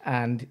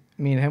 And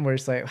me and him were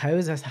just like, how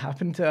has this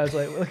happened to us?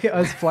 Like, look at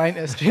us flying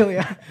to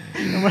Australia.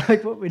 And we're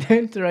like, what are we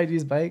doing to ride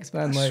these bikes,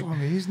 man? That's like, so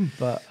amazing.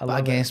 But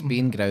I guess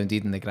being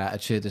grounded in the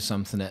gratitude is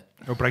something that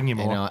it'll bring you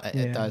more. You know,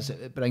 it does.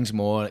 It brings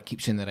more. It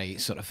keeps you in the right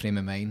sort of frame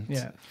of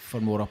mind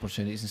for more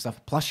opportunities and stuff.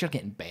 Plus, you're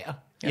getting better.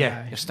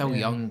 Yeah. You're still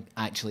young,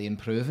 actually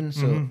improving.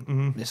 So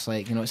it's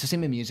like, you know, it's the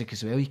same with music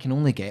as well. You can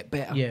only get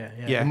better. Yeah.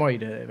 The more you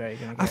do it, the better you're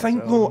gonna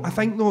get. I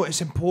think though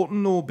it's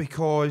important though,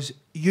 because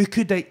you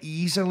could have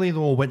easily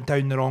though went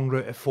down the wrong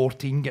route at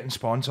 14 getting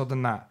sponsored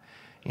and that.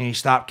 And you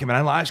start coming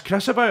in like, it's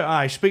Kriss about,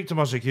 I speak to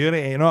my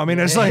security, you know what I mean?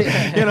 It's like,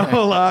 you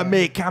know, like,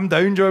 mate, calm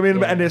down, do you know what I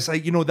mean? And it's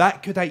like, you know,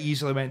 that could have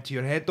easily went to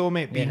your head though,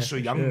 mate, being so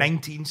young,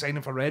 19,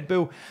 signing for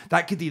Redbull.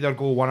 That could either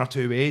go one or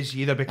two ways.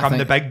 You either become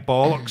the big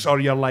bollocks or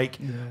you're like,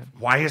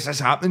 why is this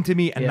happening to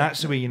me? And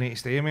that's the way you need to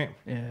stay, mate.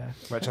 Yeah.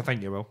 Which I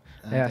think you will.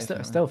 I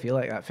still feel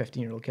like that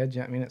 15-year-old kid, you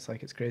know what I mean? It's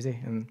like, it's crazy.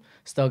 And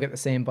still get the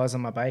same buzz on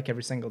my bike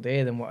every single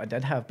day than what I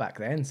did have back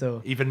then.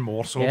 So even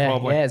more so,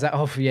 probably. Yeah, is that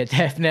off? Yeah,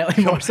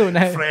 definitely more so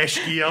now.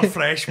 Fresh gear,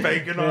 fresh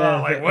bike and all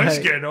that. Like, what's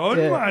going on,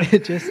 man?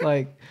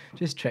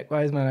 just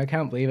trick-wise, man. I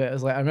can't believe it. It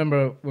was like, I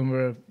remember when we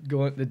were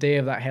going, the day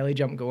of that heli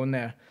jump going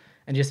there,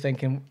 and just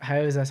thinking, how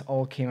has this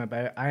all came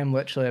about? I am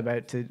literally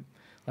about to,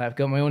 like, I've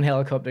got my own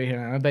helicopter here,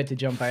 and I'm about to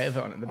jump out of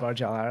it onto the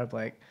Burj Al Arab,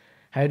 like,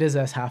 how does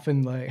this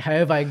happen? Like, how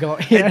have I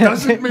got here? It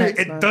doesn't, mate.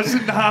 It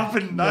doesn't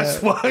happen.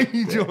 That's why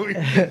you do it.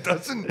 It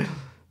doesn't.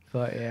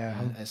 But yeah,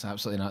 it's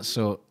absolutely nuts.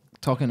 So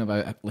talking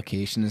about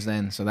locations,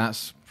 then, so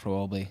that's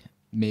probably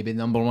maybe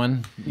number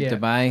one,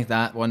 Dubai.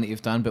 That one that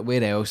you've done. But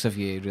where else have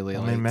you really?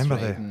 I remember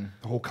the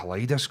whole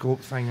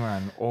kaleidoscope thing,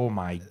 man. Oh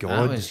my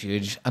god, that was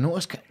huge. I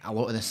noticed a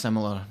lot of the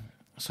similar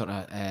sort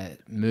of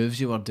moves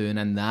you were doing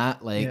in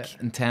that,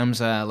 like in terms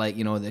of like,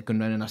 you know, they're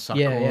going round in a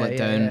circle,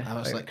 down. I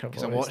was like,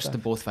 because I watched the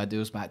both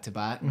videos back to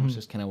back, and I was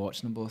just kind of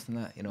watching them both in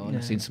that, you know, and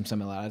I've seen some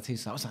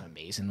similarities. That was an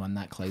amazing one,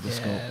 that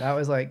kaleidoscope. Yeah, that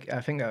was like, I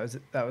think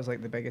that was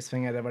like the biggest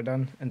thing I'd ever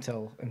done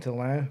until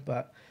now.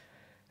 But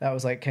that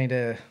was like kind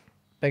of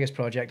biggest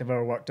project I've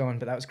ever worked on.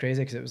 But that was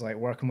crazy because it was like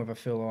working with a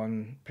full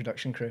on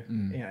production crew. You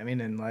know what I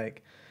mean? And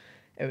like,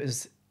 it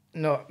was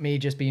not me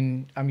just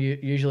being,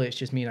 usually it's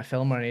just me and a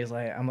filmer, and he's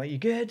like, I'm like, you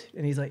good?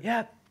 And he's like,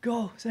 yeah,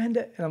 go, send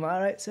it. And I'm like, all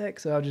right, sick.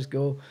 So I'll just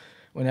go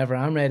whenever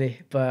I'm ready.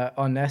 But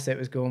on this, it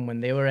was going when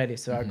they were ready.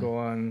 So I'd go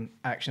on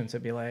action. So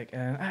it'd be like,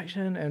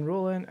 action and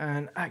rolling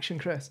and action,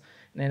 Kriss.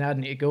 And then I'd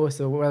need to go.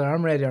 So whether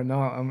I'm ready or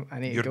not, I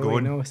need to go,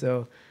 you know.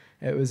 So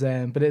it was,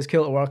 but it's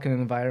cool to work in an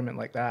environment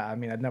like that. I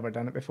mean, I'd never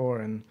done it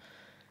before, and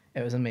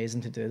it was amazing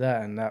to do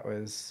that. And that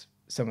was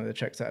some of the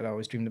tricks that I'd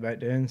always dreamed about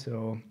doing.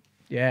 So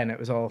yeah, and it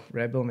was all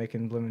Redbull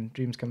making blooming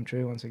dreams come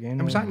true once again.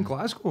 And was that in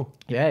Glasgow?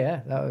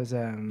 Yeah, that was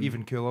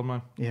even cooler,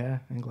 man. Yeah,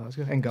 in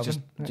Glasgow, in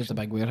Govan. Just a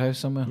big warehouse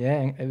somewhere.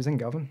 Yeah, it was in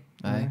Govan.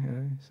 Aye.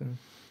 So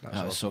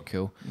that was so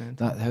cool.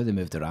 That how they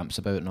moved the ramps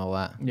about and all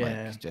that.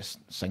 Yeah, like, just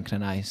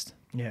synchronised.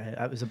 Yeah,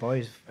 that was the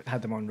boys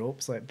had them on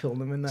ropes, like pulling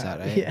them in that. Is that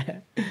right?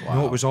 Yeah. Wow.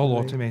 No, it was all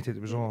automated.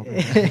 It was all.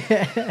 Like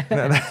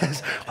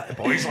the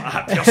boys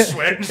like that, you're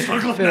sweating,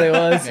 struggling. It really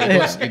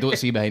was. You don't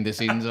see behind the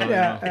scenes. Or,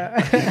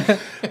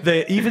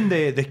 Even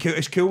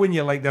it's cool when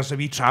you're like, there's a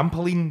wee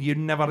trampoline you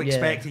never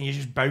expect, and you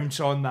just bounce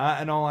on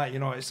that and all that. You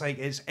know, it's like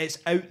it's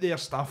out there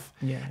stuff.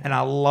 Yeah. And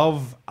I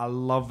love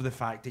the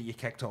fact that you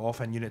kicked it off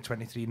in Unit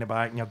 23 in the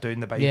back, and you're doing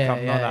the bike up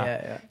and all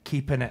that. Yeah.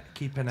 Keeping it.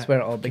 That's where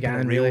it all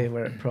began, really,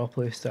 where it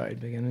properly started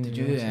beginning.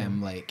 Did you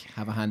like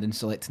have a hand in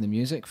selecting the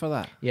music for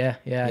that? Yeah,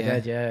 I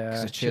did.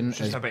 Yeah, the tune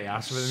just a bit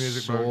ass with the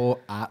music, so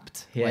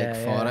apt. For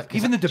it.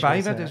 Even the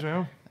Dubai vid as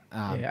well.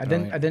 I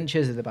didn't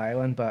choose the Dubai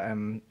one, but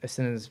as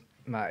soon as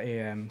Matty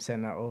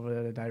sent that over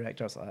to the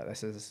director, I was like,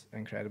 this is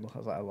incredible. I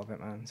was like, I love it,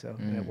 man. So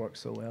it works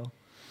so well.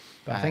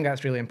 But I think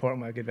that's really important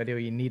with a good video.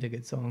 You need a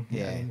good song,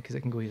 because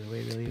it can go either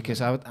way, really.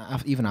 Because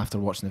even after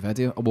watching the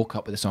video, I woke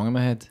up with the song in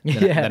my head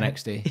the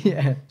next day.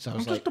 Yeah. So I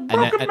was I'm like, just a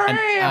broken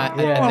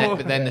man.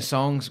 But then the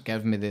songs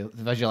give me the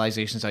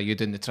visualizations of you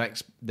doing the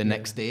tricks the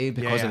next day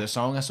because of the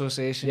song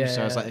association. Yeah.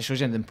 So I was like, it shows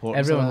you the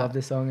importance. Everyone of that. loved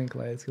the song in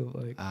Kaleidoscope.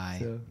 Like,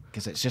 aye,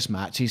 because it's just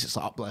matches. It's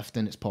like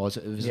uplifting. It's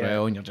positive as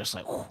well, and you're just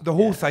like, the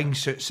whole thing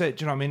suits it.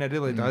 Do you know what I mean? It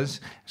really does.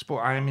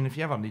 I mean, if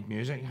you ever need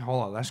music,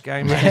 holler at this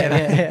guy,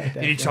 man.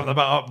 You need something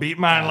about upbeat,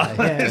 man.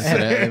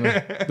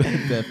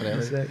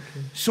 Definitely.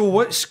 So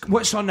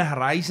what's on the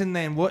horizon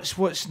then?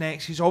 What's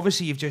next? Because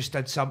obviously you've just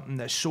did something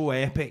that's so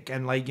epic,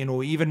 and like, you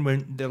know, even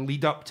when the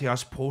lead up to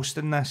us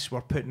posting this,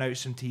 we're putting out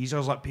some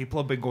teasers. Like,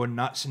 people have been going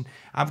nuts, and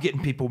I'm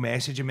getting people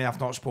messaging me I've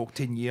not spoke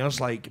to in years.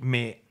 Like,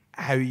 mate,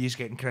 how are you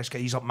getting Kriss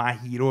Kyle? He's like my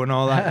hero and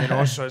all that, you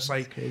know. So it's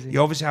like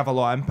you obviously have a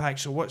lot of impact.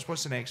 So what's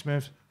the next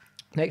move?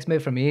 Next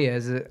move for me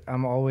is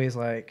I'm always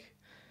like,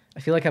 I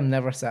feel like I'm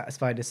never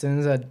satisfied. As soon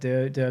as I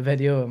do a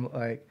video, I'm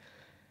like,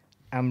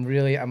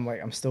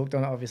 I'm stoked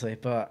on it, obviously,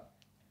 but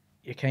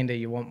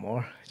you want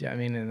more. Do you know what I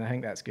mean? And I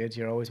think that's good.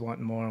 You're always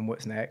wanting more on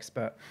what's next.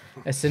 But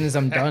as soon as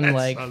I'm done, I'm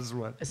like,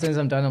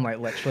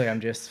 literally,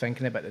 I'm just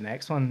thinking about the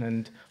next one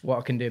and what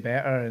I can do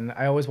better. And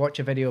I always watch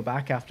a video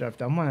back after I've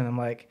done one, and I'm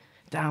like,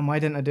 damn, why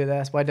didn't I do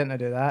this? Why didn't I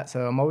do that?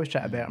 So I'm always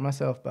trying to better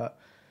myself. But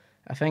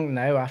I think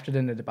now after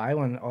doing the Dubai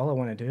one, all I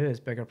want to do is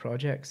bigger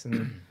projects,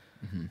 and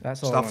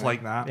that's all. Stuff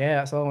like that. Yeah,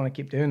 that's all I want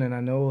to keep doing. And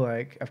I know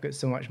like I've got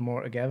so much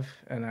more to give,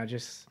 and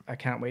I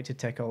can't wait to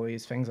tick all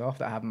these things off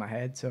that I have in my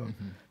head. So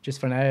just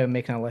for now, I'm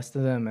making a list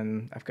of them,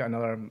 and I've got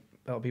another.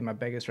 That'll be my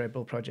biggest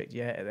Redbull project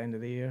yet at the end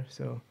of the year.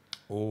 So.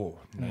 Oh,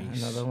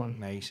 nice. Another one.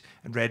 Nice.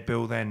 And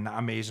Redbull then,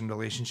 amazing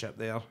relationship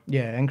there.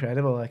 Yeah,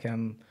 incredible. Like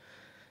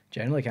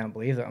generally can't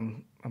believe that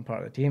I'm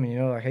part of the team. And, you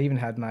know, like I even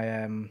had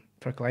my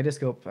for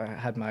Kaleidoscope, I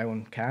had my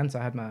own can, so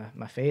I had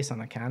my face on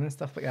a can and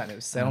stuff like that, and it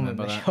was selling in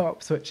the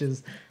shops, which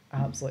is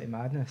absolutely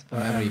madness.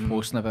 But, I remember you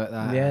posting about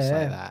that. Yeah, it's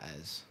yeah. Like,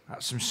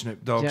 that's some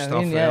Snoop Dogg stuff. I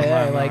mean? There,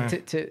 yeah, man,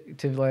 like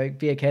to like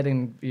be a kid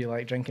and be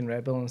like drinking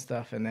Red Bull and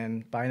stuff, and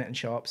then buying it in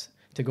shops.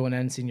 To going in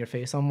and seeing your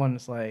face on one,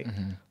 it's like,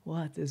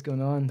 what is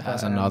going on?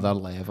 That's another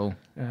level.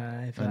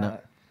 That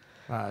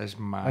is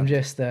mad. I'm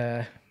just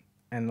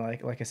and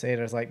like I say,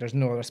 there's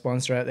no other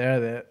sponsor out there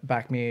that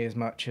back me as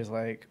much as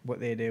like what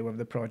they do with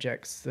the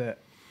projects that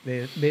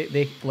they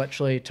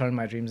literally turn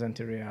my dreams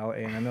into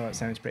reality. And I know it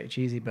sounds pretty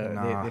cheesy,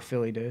 but they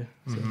fully do.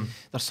 So.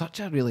 They're such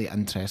a really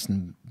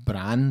interesting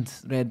brand,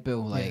 Red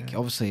Bull. Like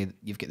obviously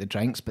you've got the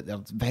drinks, but they're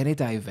very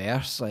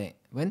diverse. Like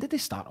when did they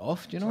start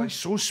off? Do you know?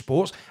 It's like so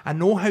sports. I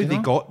know how they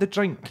got the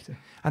drink.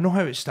 I know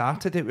how it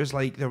started. It was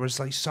like there was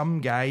like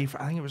some guy,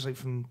 I think it was like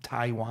from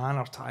Taiwan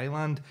or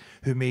Thailand,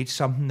 who made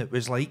something that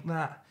was like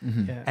that,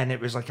 and it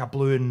was like a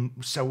blue and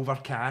silver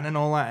can and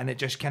all that, and it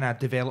just kind of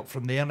developed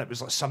from there. And it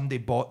was like somebody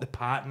bought the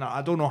patent.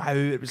 I don't know how.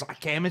 It was like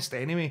a chemist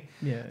anyway.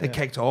 They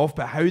kicked off,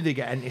 but how they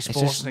get into sports?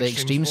 It's just the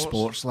extreme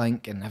sports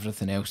link and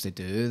everything else they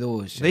do.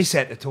 Though they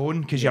set the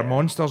tone because your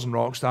Monsters and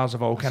Rockstars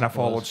have all kind of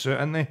followed suit,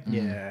 haven't they?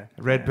 Yeah.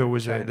 Red Bull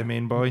was the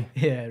main boy.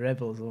 Yeah, Red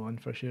Bull's the one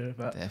for sure.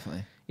 But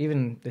definitely.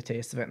 Even the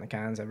taste of it in the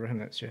cans, everything,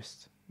 it's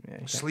just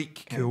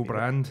sleek, cool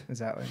brand.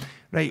 Exactly.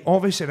 Right,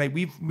 obviously, right,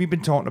 we've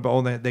been talking about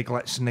all the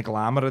glitz and the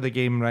glamour of the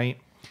game, right?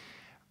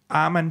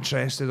 I'm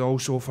interested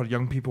also for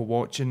young people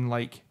watching,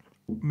 like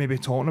maybe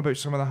talking about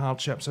some of the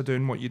hardships of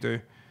doing what you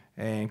do.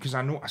 Because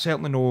I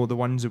certainly know the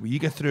ones that we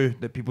go through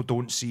that people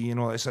don't see. You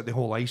know, it's like the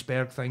whole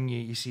iceberg thing.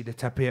 You see the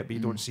tip of it, but you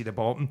don't see the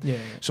bottom. Yeah.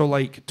 So,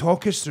 like,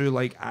 talk us through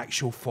like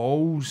actual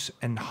falls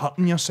and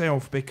hurting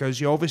yourself,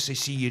 because you obviously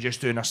see you just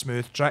doing a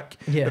smooth trick,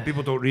 but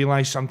people don't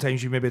realise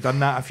sometimes you've maybe done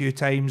that a few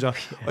times, or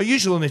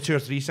usually only 2 or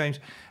 3 times.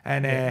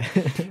 And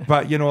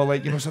but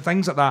so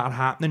things like that are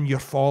happening. You're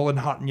falling,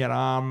 hurting your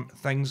arm,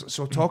 things.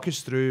 So talk us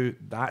through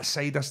that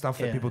side of stuff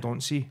that people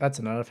don't see. That's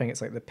another thing.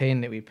 It's like the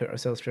pain that we put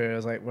ourselves through.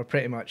 Is like we're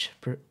pretty much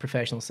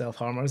professional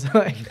self-harmers.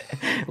 Like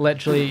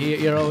literally,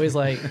 you're always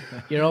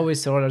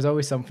sore. There's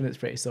always something that's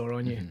pretty sore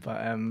on you.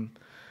 But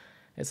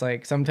it's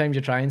like sometimes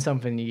you're trying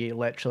something,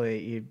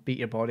 you beat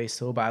your body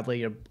so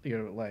badly,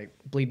 you're like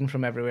bleeding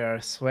from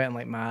everywhere, sweating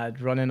like mad,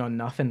 running on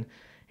nothing.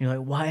 You're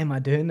like, why am I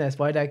doing this?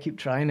 Why do I keep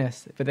trying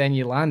this? But then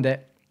you land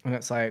it, and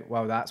it's like,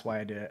 well, that's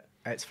why I do it.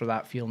 It's for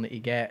that feeling that you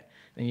get.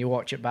 And you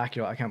watch it back,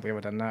 you're like, I can't believe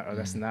I've done that, or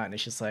this and that. And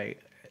it's just like,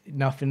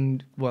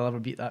 nothing will ever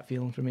beat that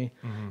feeling for me.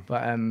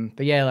 But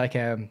yeah, like,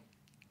 I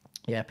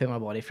put my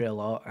body through a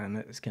lot, and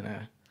it's kind of,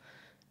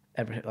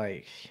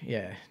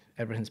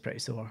 everything's pretty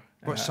sore.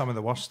 What's some of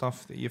the worst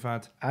stuff that you've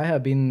had? I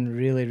have been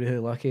really, really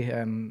lucky,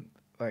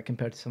 like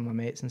compared to some of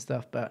my mates and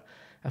stuff, but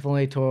I've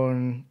only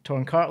torn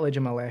cartilage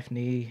in my left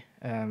knee,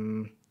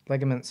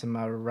 ligaments in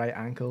my right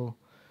ankle,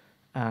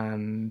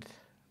 and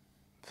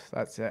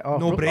that's it.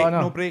 No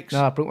breaks?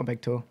 No, I broke my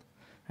big toe.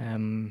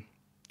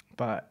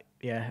 But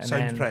yeah. And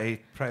sounds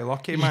pretty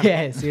lucky, man.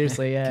 Yeah,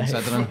 seriously, yeah.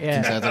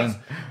 Considering.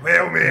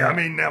 Well, mate, I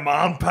mean, my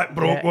armpit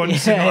broke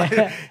once.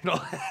 I'm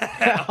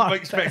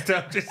just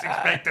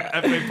expecting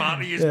every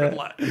party has been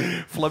like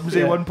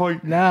flimsy at one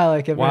point. Nah,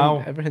 like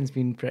everything's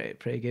been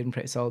pretty good and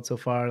pretty solid so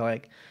far.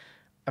 Like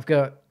I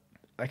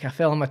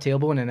fell on my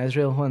tailbone in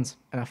Israel once,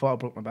 and I thought I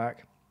broke my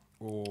back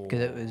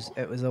because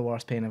it was the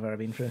worst pain I've ever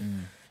been through,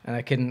 and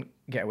I couldn't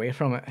get away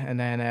from it. And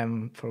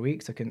then for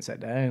weeks I couldn't sit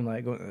down,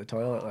 like going to the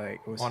toilet,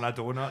 like it was on a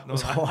donut. It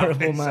was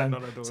horrible, man.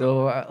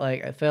 So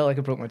I felt like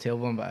I broke my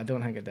tailbone, but I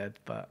don't think I did.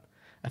 But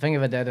I think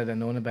if I did, I'd have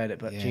known about it.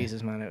 But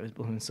Jesus, man, it was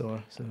blooming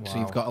sore. So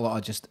you've got a lot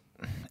of just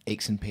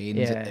aches and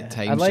pains at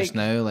times just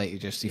now, like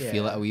you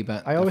feel it a wee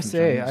bit. I always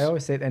say at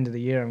the end of the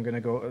year I'm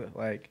gonna go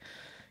like.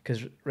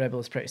 Because Red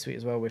Bull is pretty sweet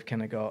as well. We've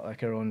kind of got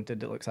like our own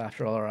dude that looks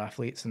after all our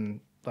athletes and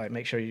like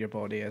make sure your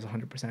body is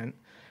 100%. And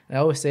I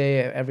always say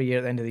every year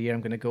at the end of the year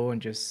I'm going to go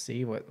and just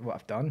see what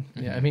I've done.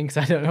 You know what I mean?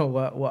 Because I don't know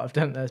what I've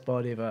done to this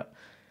body, but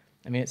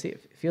I mean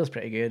it feels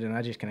pretty good, and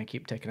I just kind of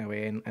keep ticking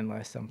away. And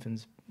unless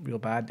something's real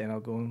bad, then I'll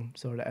go and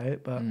sort it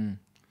out. But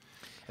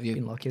have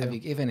you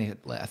given any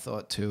a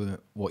thought to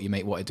what you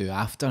might want to do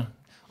after?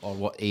 Or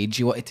what age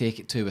you want to take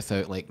it to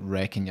without like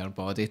wrecking your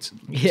body too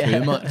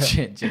much?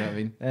 Do you know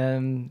what I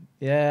mean?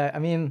 I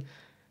mean,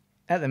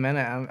 at the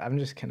minute I'm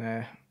just kind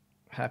of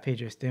happy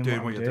just doing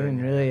what I'm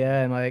doing, really.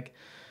 Yeah, and like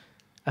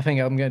I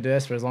think I'm gonna do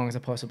this for as long as I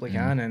possibly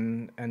can,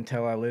 and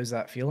until I lose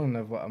that feeling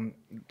of what I'm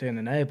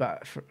doing now.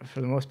 But for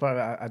the most part,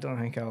 I don't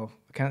think I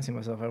can't see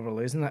myself ever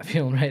losing that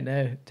feeling right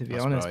now, to be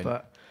honest.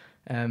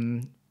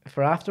 Brilliant. But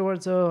for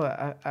afterwards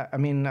though, I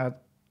mean.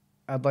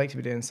 I'd like to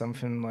be doing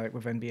something like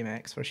within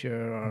BMX for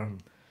sure, or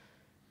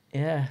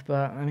yeah.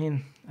 But I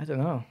mean, I don't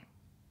know.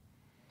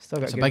 Still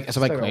got it's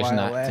a big question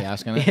to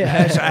ask, isn't it?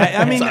 Yeah.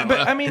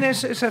 I mean,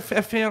 it's a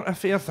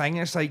fair thing.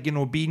 It's like, you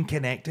know, being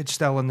connected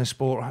still in the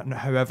sport,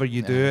 however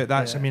you do it.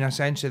 That's, I mean,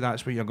 essentially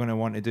that's what you're going to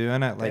want to do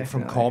in it. Like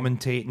from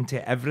commentating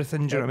to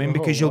everything. Do you know what I mean?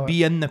 Because you'll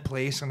be in the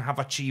place and have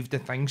achieved the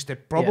things to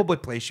probably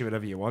place you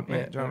wherever you want.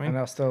 Mate, do you know what I mean?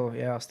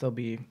 And I'll still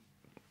be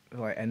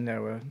like in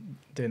there with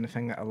doing the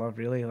thing that I love,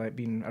 really, like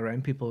being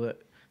around people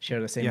that share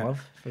the same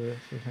love for the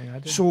thing I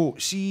do. So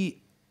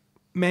see,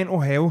 mental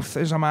health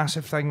is a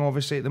massive thing,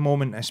 obviously, at the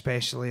moment,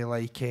 especially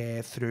like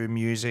through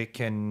music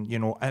and, you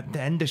know,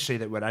 the industry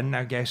that we're in,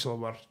 I guess, or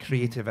we're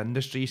creative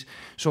industries.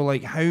 So,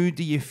 like, how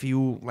do you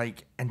feel,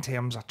 like, in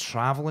terms of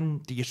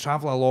travelling? Do you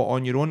travel a lot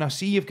on your own? I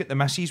see you've got the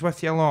missus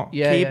with you a lot.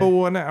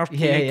 Cable on it? Or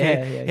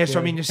yeah, so,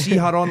 I mean, you see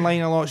her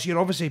online a lot, so you're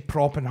obviously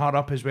propping her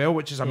up as well,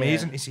 which is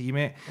amazing to see,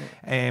 mate.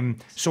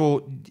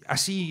 So, I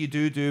see you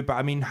do, but,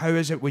 I mean, how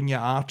is it when you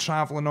are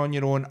travelling on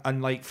your own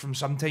and, like, from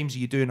sometimes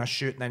you doing a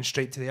shoot and then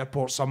straight to the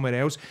airport somewhere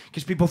else?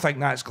 Because people think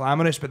that's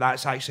glamorous, but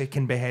that's actually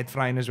can be head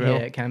frying as well. Yeah,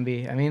 it can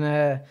be. I mean,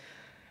 I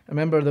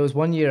remember there was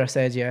one year I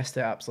said yes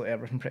to absolutely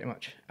everything pretty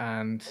much,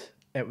 and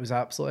it was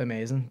absolutely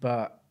amazing.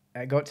 But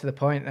it got to the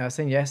point, and I was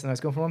saying yes, and I was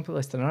going from one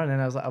place to another, and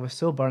then I was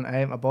so burnt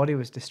out, my body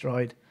was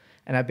destroyed,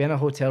 and I'd be in a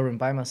hotel room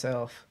by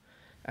myself,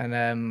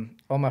 and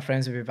all my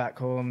friends would be back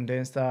home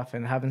doing stuff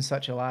and having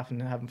such a laugh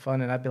and having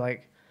fun, and I'd be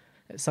like,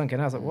 it sunk in.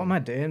 I was like, what am I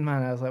doing,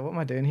 man? I was like, what am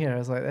I doing here? I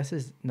was like, this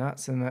is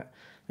nuts, and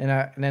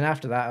then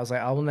after that, I was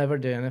like, I will never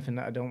do anything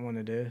that I don't want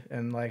to do.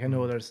 And like, I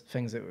know there's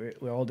things that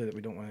we all do that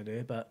we don't want to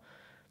do, but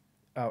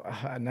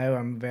now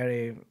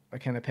I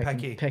kind of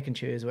pick and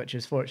choose, which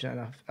is fortunate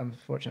enough. I'm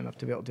fortunate enough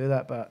to be able to do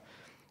that. But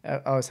I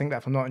always think that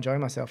if I'm not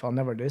enjoying myself, I'll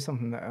never do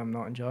something that I'm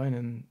not enjoying.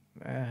 And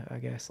I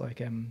guess like,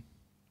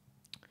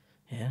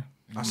 yeah.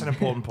 That's an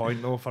important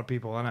point though for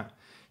people, isn't it?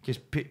 Because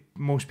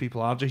most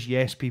people are just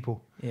yes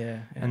people. Yeah.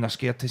 And they're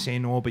scared to say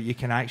no, but you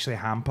can actually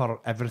hamper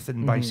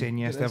everything by saying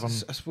yes to everyone.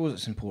 I suppose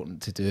it's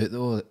important to do it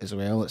though as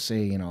well. Let's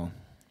say, you know,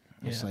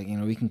 it's like, you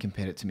know, we can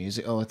compare it to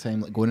music all the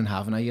time. Like going and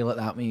having a year like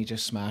that when you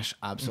just smash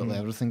absolutely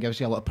everything gives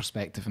you a lot of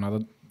perspective in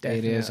other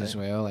areas as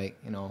well. Like,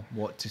 you know,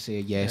 what to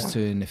say yes to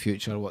in the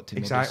future, what to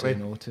maybe say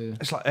no to.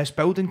 It's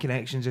building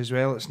connections as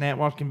well. It's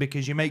networking,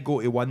 because you might go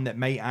to one that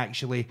might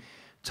actually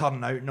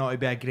turn out not to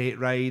be a great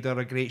ride or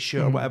a great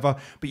shoot or whatever,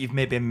 but you've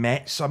maybe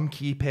met some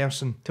key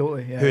person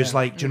who's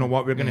like, do you know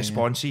what, we're going to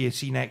sponsor you,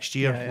 see next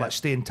year, let's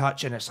stay in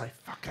touch. And it's like,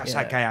 fuck, that's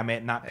that guy I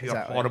met in that pure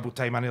horrible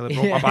time, I nearly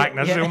broke my back in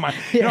Israel, man.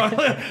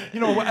 You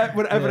know,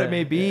 whatever it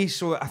may be.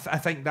 So I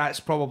think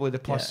that's probably the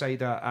plus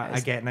side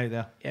of getting out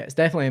there. Yeah, it's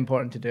definitely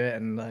important to do it,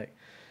 and like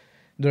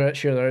there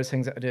is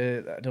things that I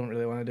do that I don't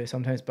really want to do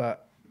sometimes,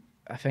 but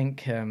I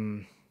think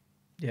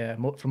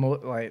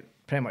like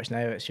pretty much now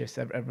it's just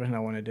everything I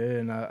want to do,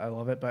 and I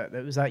love it. But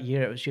it was that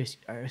year, it was just,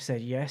 I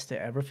said yes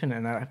to everything,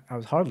 and I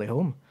was hardly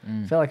home.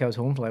 I felt like I was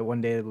home for like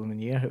one day of the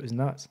year. It was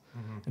nuts.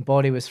 And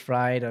body was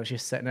fried. I was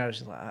just sitting there, I was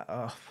just like,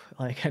 oh,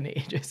 like I need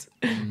to just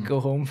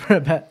go home for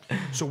a bit.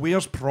 So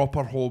where's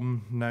proper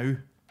home now?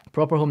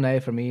 Proper home now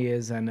for me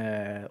is in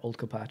Old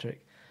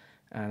Kilpatrick,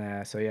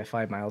 and so yeah,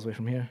 5 miles away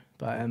from here.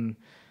 But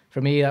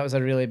for me, that was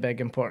a really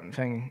big important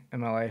thing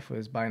in my life,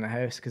 was buying a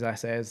house, because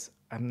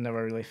I've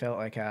never really felt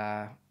like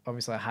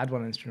obviously I had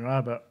one in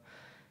Stranraer, but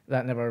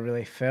that never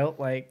really felt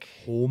like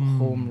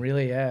home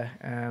really,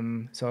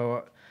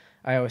 so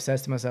I always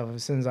says to myself,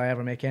 as soon as I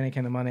ever make any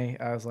kind of money,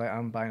 I was like,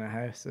 I'm buying a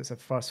house. It's the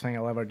first thing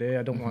I'll ever do.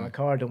 I don't want a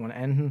car, I don't want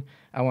anything.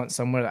 I want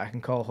somewhere that I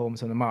can call home,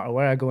 so no matter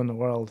where I go in the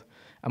world,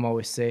 I'm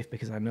always safe,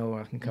 because I know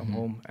I can come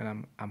home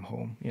and I'm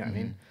home, you know what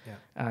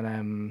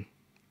I mean?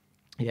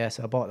 And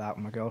so I bought that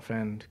with my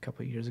girlfriend a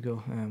couple of years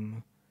ago,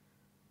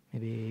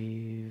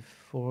 maybe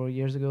 4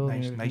 years ago.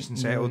 Nice and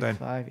settled in.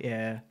 5,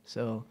 yeah.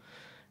 So,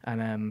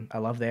 and I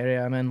love the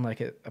area I'm in. Like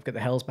I've got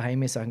the hills behind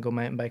me, so I can go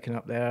mountain biking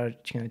up there,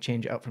 kind of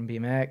change it up from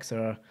BMX,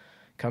 or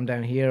come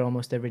down here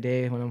almost every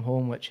day when I'm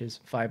home, which is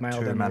 5 miles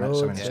down the road.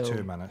 2 minutes,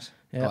 2 minutes.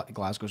 Yeah.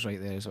 Glasgow's right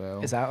there as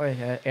well. Exactly.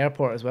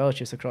 Airport as well. It's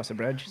just across the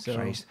bridge. So.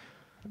 Christ.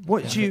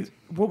 What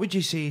would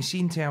you say, see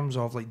in terms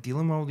of like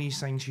dealing with all these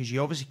things, because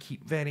you obviously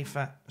keep very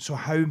fit, so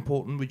how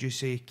important would you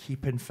say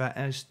keeping fit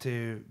is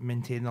to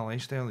maintain the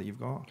lifestyle that you've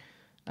got?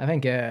 I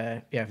think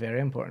very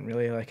important,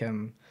 really. Like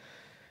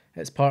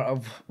it's part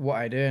of what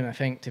I do, and I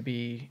think to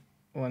be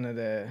one of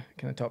the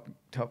kind of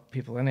top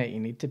people in it, you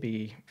need to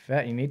be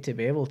fit. You need to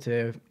be able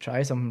to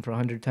try something for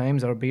 100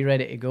 times, or be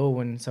ready to go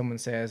when someone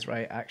says,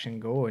 right,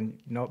 action, go, and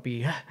not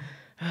be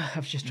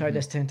I've just tried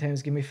this 10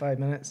 times, give me 5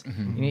 minutes.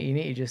 You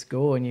need to just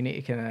go, and you need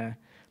to kind of,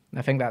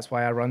 I think that's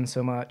why I run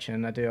so much,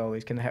 and I do all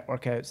these kind of HIIT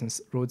workouts and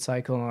road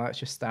cycle and all that. It's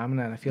just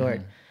stamina, and I feel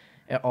like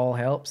it all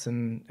helps.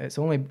 And it's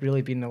only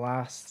really been the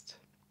last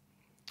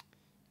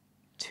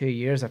 2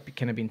 years I've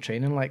kind of been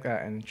training like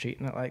that and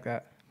treating it like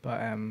that.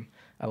 But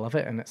I love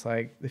it, and it's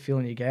like the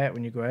feeling you get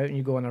when you go out and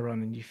you go on a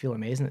run and you feel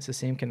amazing. It's the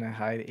same kind of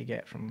high that you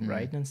get from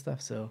riding and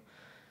stuff. So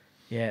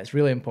Yeah, it's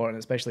really important,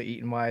 especially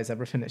eating wise,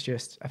 everything. It's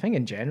just, I think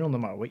in general, no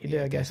matter what you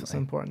do, I guess it's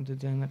important to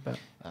do it. But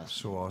that's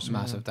so awesome.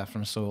 Massive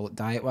difference. So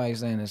diet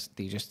wise, then,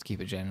 do you just keep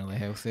it generally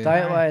healthy?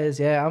 Diet wise,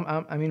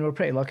 yeah. I mean, we're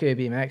pretty lucky with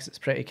BMX. It's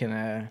pretty kind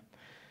of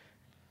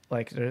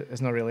like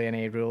there's not really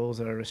any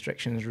rules or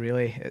restrictions.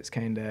 Really, it's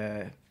kind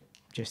of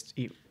just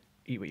eat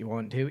what you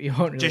want, do what you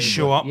want. Really. Just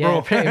show up, yeah,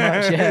 bro. Pretty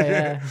much,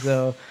 yeah.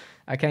 So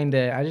I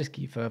just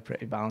keep a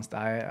pretty balanced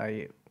diet. I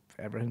eat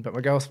everything, but my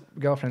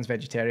girlfriend's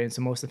vegetarian,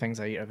 so most of the things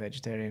I eat are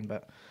vegetarian,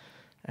 but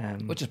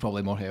which is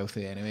probably more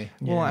healthy anyway.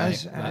 Well,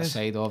 that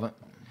side of it.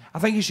 I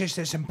think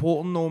it's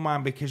important though,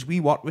 man, because we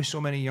work with so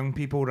many young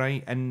people,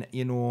 right, and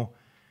you know,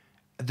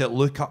 that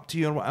look up to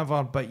you or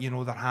whatever, but you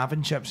know, they're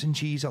having chips and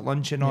cheese at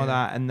lunch and all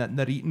that, and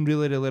they're eating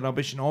really, really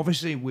rubbish. And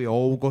obviously we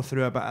all go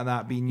through a bit of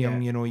that being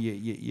young. You know,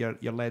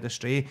 you're led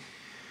astray.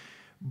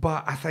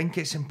 But I think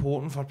it's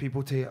important for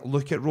people to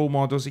look at role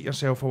models like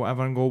yourself or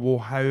whatever and go, well,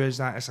 how is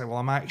that? It's like, well,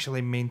 I'm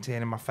actually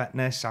maintaining my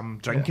fitness. I'm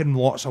drinking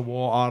lots of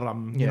water.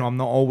 You know, I'm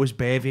not always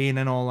bevying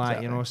and all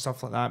that, you know,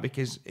 stuff like that,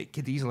 because it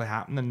could easily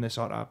happen in the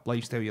sort of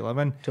lifestyle you live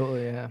in.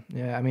 Totally, yeah.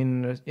 Yeah, I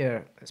mean,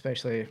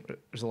 especially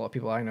there's a lot of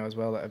people I know as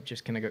well that have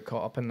just kind of got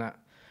caught up in that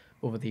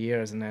over the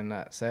years, and then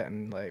that's it.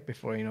 And like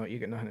before you know it, you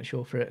get nothing to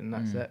show for it, and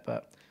that's it.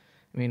 But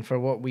I mean, for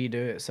what we do,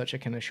 it's such a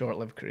kind of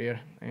short-lived career.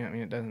 I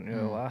mean, it doesn't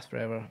really last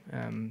forever.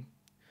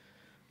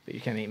 But you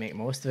can't make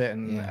most of it,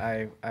 and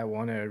I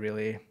want to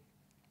really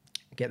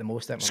get the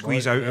most out of my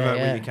Squeeze body. out of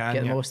it what you can.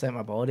 Get the most out of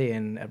my body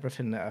and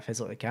everything that I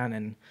physically can,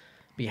 and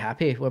be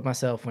happy with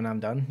myself when I'm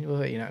done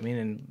with it, you know what I mean?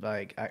 And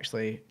like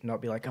actually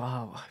not be like,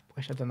 oh, I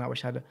wish I'd done that,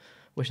 wish I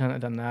hadn't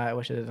done that, I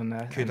wish I'd have done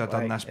that. Could have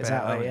done this better.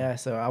 Exactly, yeah.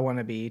 So I want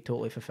to be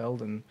totally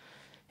fulfilled, and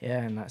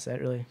and that's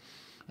it really.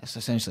 It's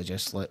essentially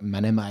just like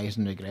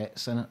minimising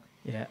regrets in it.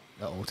 Yeah.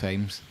 At all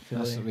times.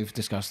 We've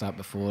discussed that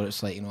before.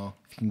 It's like, you know,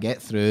 if you can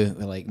get through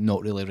with like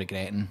not really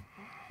regretting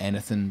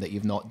anything that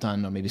you've not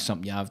done, or maybe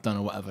something you have done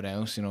or whatever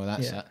else, you know,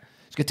 that's it.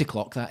 It's good to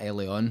clock that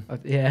early on.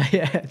 Do you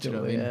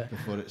know what I mean?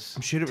 Before it's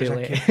I'm sure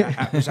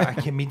it was a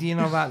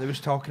comedian or that was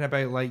talking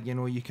about, like, you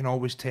know, you can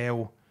always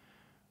tell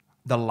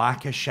the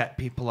lack of shit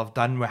people have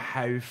done with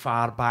how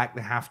far back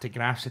they have to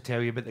grasp to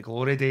tell you about the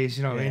glory days,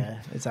 you know what I mean?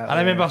 Exactly. I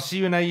remember,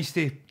 see, when I used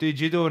to do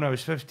judo when I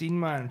was 15,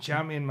 man,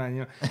 champion, man,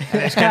 you know,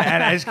 and it's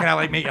kind of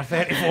like, mate, you're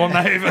 34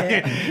 now,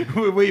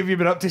 what have you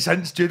been up to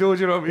since judo, do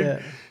you know what I mean?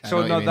 Yeah.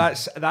 So no,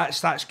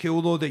 that's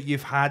cool though, that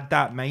you've had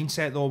that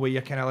mindset though, where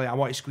you're kind of like, I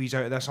want to squeeze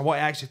out of this, I want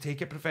to actually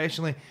take it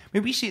professionally. I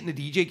mean, we see it in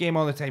the DJ game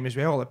all the time as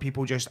well, that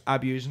people just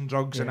abusing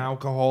drugs and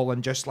alcohol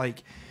and just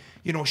like,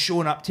 you know,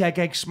 showing up to a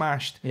gig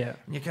smashed. Yeah.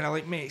 And you're kind of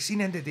like, mate, see, in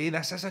the end of the day,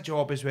 this is a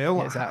job as well.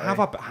 Yeah,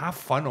 exactly. Have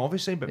fun,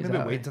 obviously, but maybe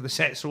wait till the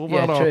set's over.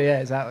 Yeah, true, yeah,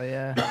 exactly,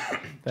 yeah.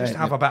 Just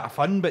have a bit of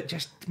fun, but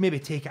just maybe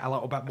take it a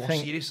little bit more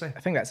seriously. I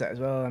think that's it as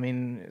well. I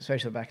mean,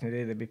 especially back in the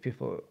day, there'd be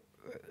people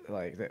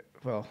like that,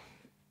 well,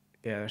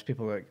 yeah, there's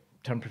people that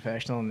turn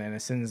professional, and then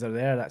as soon as they're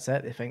there, that's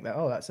it. They think that,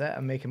 oh, that's it,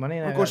 I'm making money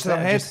now. What goes to their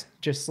head?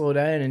 Just slow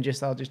down and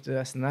I'll just do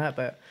this and that,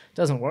 but it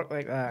doesn't work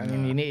like that. I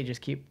mean, you need to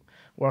just keep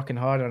working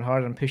harder and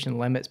harder and pushing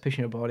limits,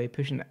 pushing your body,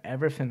 pushing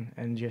everything,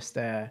 and just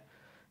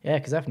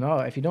because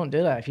if you don't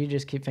do that, if you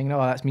just keep thinking,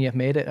 oh, that's me, I've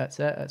made it, that's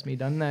it, that's me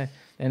done now,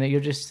 then they'll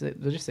just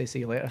say see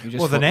you later.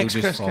 The next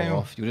Kriss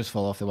Kyle, you just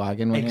fall off the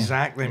wagon.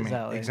 Exactly,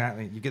 mate.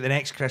 Exactly. You get the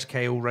next Kriss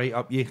Kyle right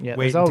up you,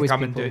 waiting to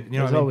come and do it. You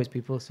know, there's always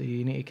people, so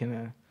you need to kind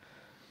of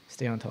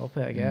stay on top of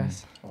it, I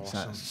guess.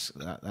 Awesome.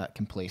 So that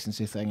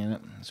complacency thing in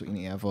it. That's what you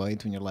need to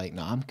avoid when you're like,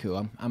 no, I'm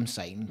cool, I'm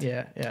signed.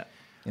 Yeah.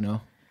 You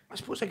know. I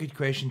suppose a good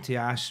question to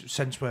ask,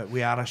 since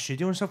we are a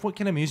studio and stuff, what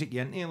kind of music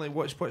you into? Like,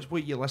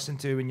 what you listen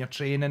to when you're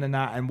training and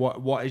that, and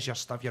what is your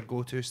stuff, your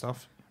go-to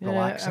stuff?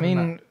 Relaxing. I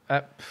mean,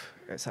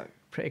 it's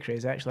pretty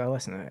crazy actually. I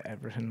listen to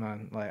everything,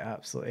 man. Like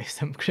absolutely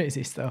some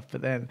crazy stuff.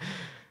 But then,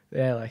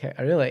 like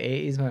I really like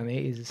 80s, man.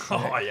 80s.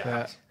 Oh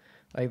yeah.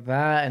 Like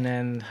that, and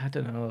then I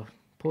don't know.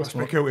 Post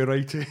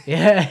Malone.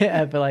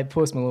 Yeah, but like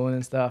Post Malone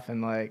and stuff,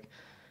 and like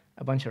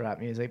a bunch of rap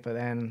music. But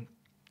then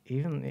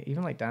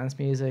even like dance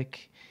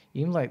music.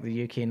 Even like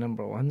the UK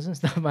number ones and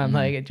stuff, man.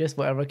 Like it just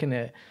whatever kind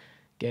of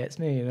gets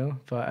me, you know.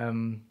 But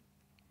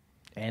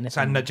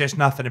anything. So just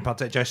nothing in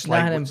particular, just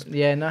nothing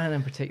like nothing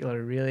in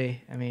particular,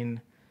 really. I mean,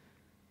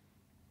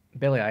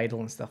 Billy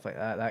Idol and stuff like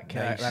that.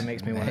 That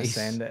makes me want to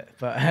send it.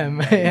 But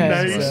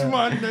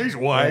nice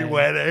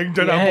wedding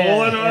to the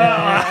ball.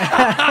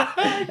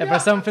 If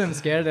there's something I'm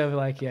scared of,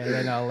 like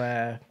then I'll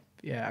I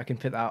can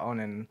put that on,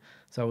 and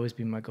it's always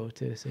been my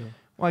go-to. So.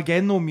 Well,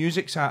 again, though,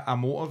 music's a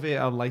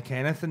motivator like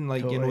anything.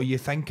 Like, you know, you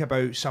think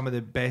about some of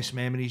the best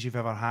memories you've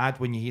ever had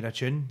when you hear a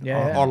tune.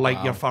 Or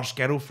like your first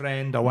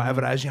girlfriend or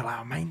whatever it is. You're like,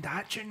 oh, mind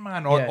that tune,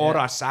 man. Or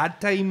a sad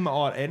time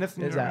or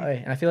anything. Exactly.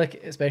 And I feel like,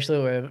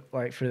 especially with,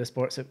 like, through the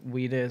sports that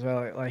we do as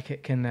well, like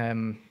it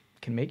can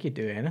make you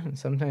do anything.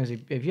 Sometimes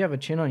if you have a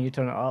tune on, you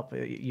turn it up,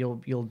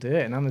 you'll do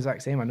it. And I'm the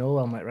exact same. I know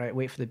I'm like, right,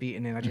 wait for the beat,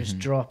 and then I just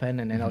drop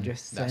in, and then I'll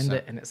just send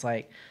it. And it's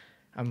like...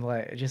 I'm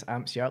like, it just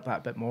amps you up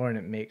that bit more, and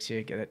it makes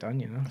you get it done,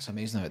 you know. It's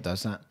amazing how it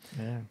does that.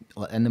 Yeah.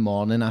 In the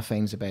morning, I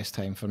find the best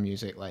time for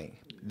music. Like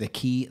the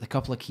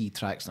couple of key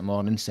tracks in the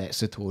morning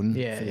sets the tone for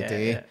the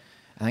day. Yeah.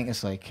 I think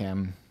it's like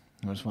there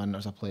was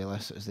a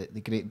playlist. It was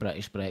the Great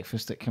British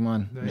Breakfast that came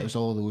on, and it was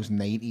all those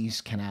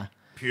 90s kind of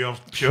pure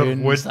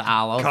tunes wood, that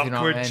I love. Kirkwood, you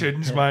know what I mean?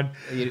 tunes, man.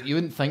 You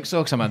wouldn't think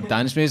so because I'm a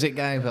dance music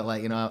guy, but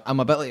like, you know, I'm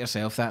a bit like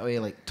yourself that way.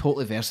 Like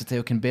totally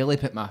versatile. Can barely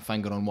put my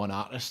finger on one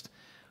artist.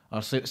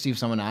 Or see if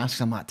someone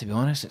asks, I'm like, to be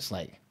honest, it's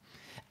like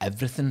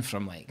everything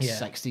from like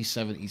 60s,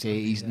 70s,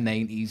 80s,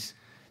 90s,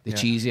 the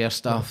cheesier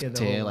stuff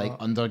to like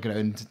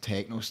underground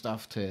techno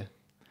stuff to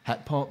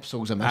hip hop,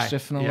 Souls of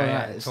Mischief and all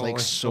that. It's totally,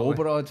 like so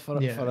broad for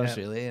us,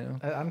 really. You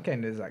know? I'm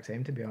kind of the exact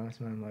same, to be honest,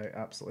 man. Like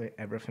absolutely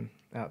everything.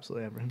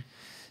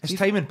 It's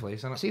time and place,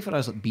 isn't it? See, for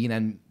us, like being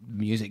in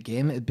music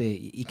game, it'd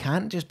be you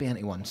can't just be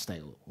into one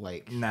style.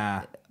 Like,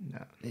 nah,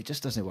 it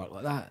just doesn't work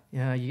like that.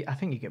 Yeah, I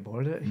think you get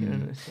bored of it. You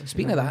know,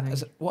 Speaking of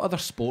that, what other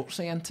sports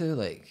are you into?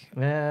 Like,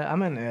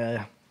 I'm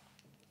into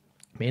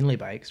mainly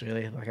bikes,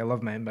 really. Like I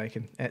love mountain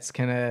biking. It's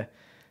kind of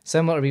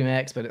similar to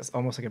BMX, but it's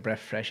almost like a breath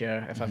of fresh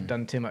air. If I've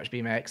done too much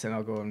BMX, then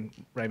I'll go and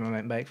ride my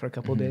mountain bike for a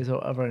couple of days or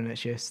whatever, and it's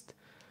just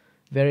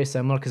very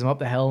similar because I'm up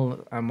the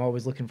hill. I'm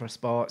always looking for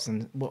spots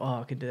and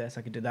I could do this,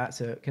 I could do that.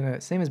 So kind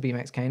of same as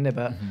BMX, kind of.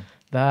 But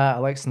that I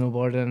like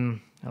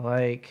snowboarding. I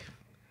like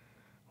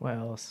what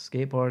else?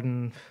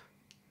 Skateboarding.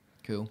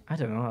 cool. I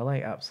don't know. I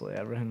like absolutely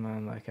everything,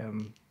 man. Like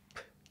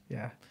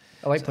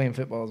I like playing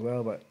football as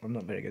well, but I'm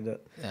not very good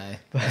at it. Aye.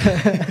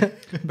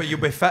 but you'll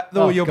be fit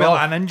though. You'll be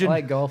like an engine. I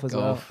like golf as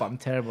well, but I'm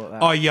terrible at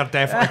that. Oh, you're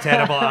definitely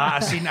terrible at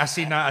that.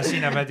 I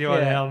seen a video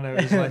there, and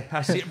it was like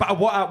But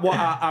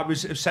I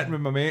was sitting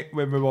with my mate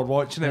when we were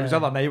watching it. It was the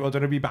other night. We were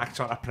doing a wee back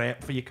sort of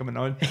prep for you coming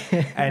on,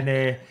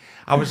 and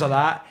I was like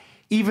that.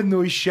 Even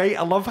though he's shite,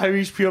 I love how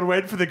he's pure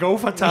went for the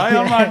golf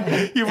attire,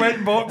 man. You went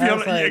and bought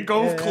pure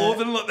golf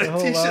clothing, like the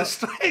t-shirt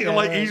style.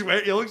 Like he's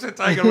went, he looks at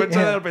Tiger Woods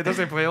there, but he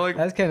doesn't play like.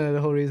 That's kind of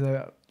the whole reason I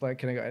got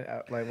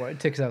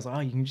wanted to, because I was like, oh,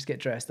 you can just get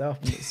dressed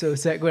up. And it's so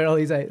sick, wear all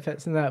these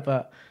outfits and that.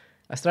 But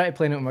I started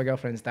playing it with my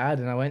girlfriend's dad,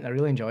 and I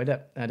really enjoyed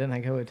it. I didn't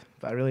think I would,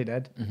 but I really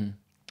did. And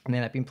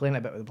then I've been playing it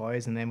a bit with the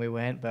boys, and then we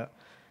went, but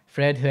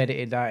Fred, who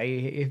edited that,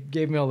 he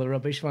gave me all the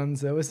rubbish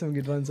ones. There was some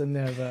good ones in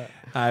there, but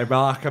Aye,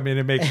 well, I mean,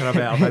 it makes for a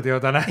better video,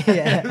 doesn't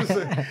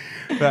it?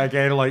 But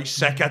again, like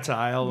sick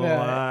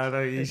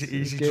attire,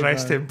 he's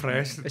dressed to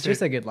impress. It's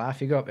just a good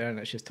laugh. You go up there and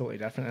it's just totally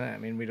different, innit? I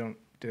mean, we don't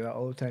do that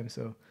all the time,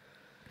 so.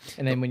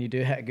 And then when you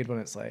do hit a good one,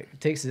 it's like it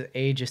takes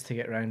ages to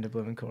get round the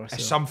blooming course.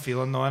 It's some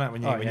feeling though, innit?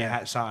 When you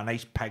hit sort of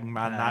nice ping,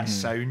 man, that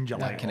sound, you're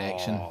that like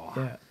connection. Oh.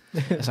 Yeah.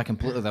 It's a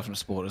completely different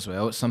sport as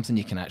well. It's something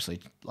you can actually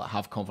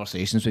have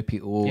conversations with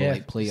people,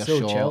 like play your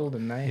so shot. chilled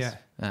and nice. Yeah.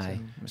 Aye.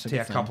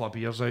 Take a couple of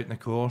beers out in the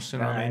course, you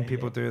know what I mean?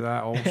 People do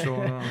that also. You know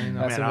what I mean?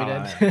 That's what we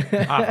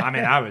did.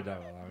 I would do it.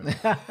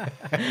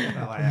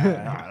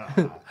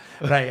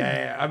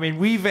 Right, I mean,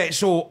 we've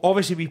so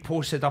obviously we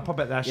posted up a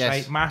bit this,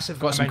 right? Massive.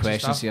 Got some amounts of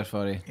questions stuff here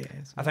for you.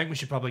 I think we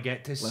should probably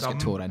get to Let's some.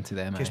 get tore into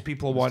them, because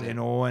people want to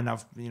know, and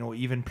I've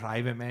even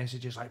private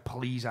messages like,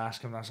 please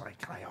ask him. That's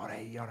like, all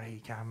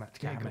right, calm it,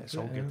 it's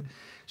all good.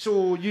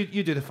 So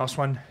you do the first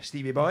one,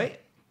 Stevie boy.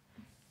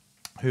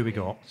 Who we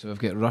got? So we've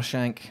got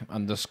Rushank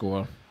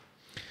 _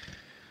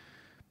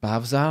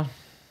 Bavzar.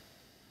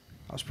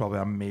 That's probably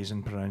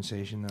amazing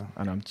pronunciation though.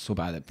 And I'm so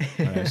bad at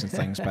pronouncing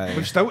things, by the way.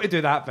 We've still to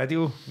do that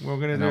video. We're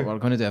going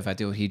to do a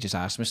video. He just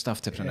asked me stuff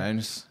to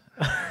pronounce.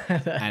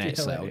 And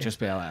it's like, it'll just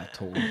be like a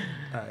total,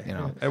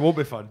 It won't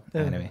be fun.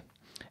 Anyway.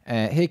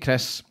 Hey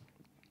Chris.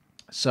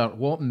 Sir,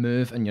 what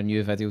move in your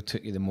new video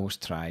took you the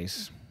most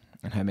tries?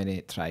 And how many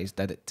tries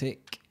did it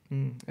take?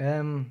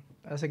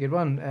 That's a good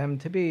one.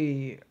 To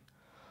be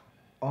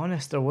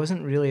honest, there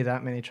wasn't really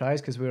that many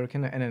tries because we were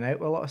kind of in and out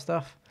with a lot of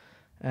stuff.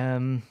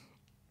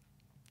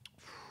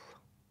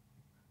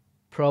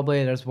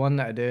 Probably there's one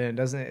that I do, and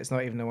it's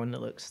not even the one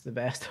that looks the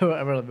best or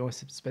whatever, the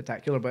most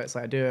spectacular, but it's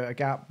like I do a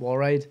gap wall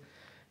ride,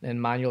 then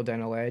manual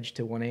down a ledge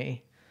to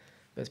 180.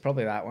 But it's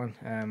probably that one.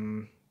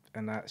 And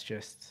that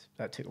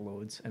took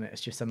loads, and it's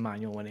just a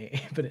manual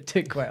 180, but it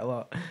took quite a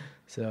lot.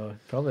 So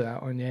probably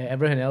that one, yeah.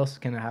 Everything else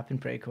kind of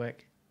happened pretty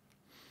quick.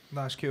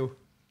 That's cool.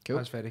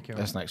 That's very cool.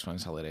 This next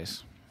one's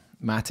hilarious.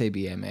 Mate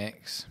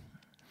BMX.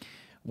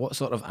 What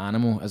sort of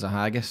animal is a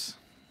haggis?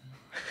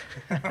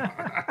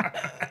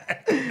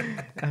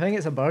 I think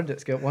it's a bird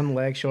that's got one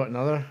leg short than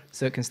another,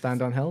 so it can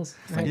stand on hills.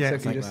 So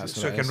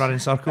it can run in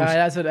circles.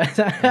 That's what it is.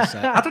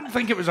 I didn't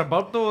think it was a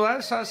bird though.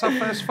 That's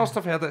the first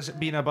I've heard it's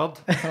been a bird.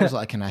 It was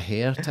like a kind of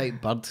hare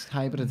type bird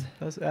hybrid.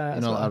 That's like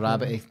a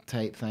rabbity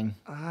type thing.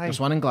 Aye. There's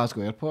one in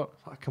Glasgow Airport.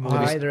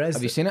 There is.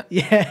 Have you seen it?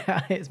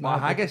 Yeah, it's mad.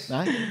 Haggis.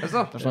 Aye. Is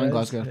there? There's one in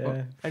Glasgow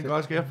Airport. In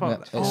Glasgow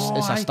Airport. Yeah,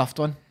 it's a stuffed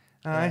one.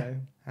 Aye.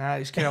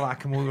 It's kind of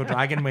like a Komodo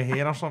dragon with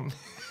hair or something.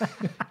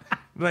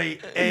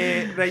 Right.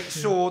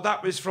 So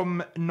that was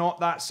from Not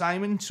That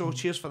Simon. So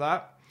cheers for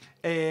that.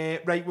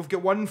 Right, we've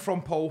got one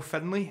from Paul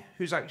Finlay,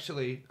 who's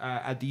actually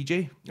a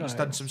DJ. He's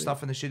done some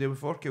stuff in the studio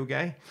before. Cool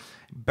guy.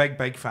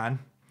 Big fan.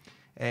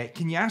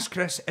 Can you ask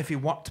Chris if he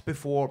worked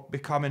before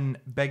becoming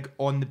big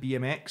on the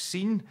BMX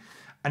scene,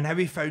 and how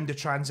he found the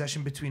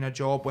transition between a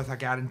job with a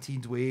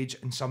guaranteed wage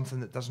and something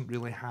that doesn't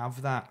really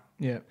have that?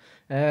 Yeah.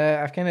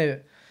 I've kind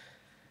of...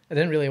 I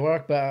didn't really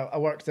work, but I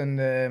worked in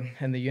the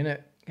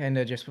unit kind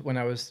of just when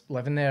I was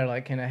living there,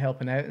 like kind of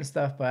helping out and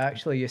stuff. But I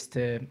actually used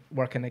to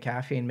work in the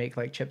cafe and make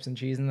like chips and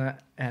cheese and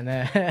that.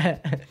 And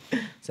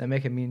so I'm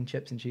making mean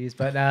chips and cheese.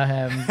 But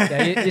yeah,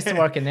 I used to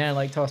work in there,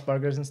 like toss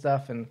burgers and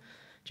stuff, and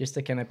just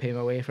to kind of pay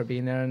my way for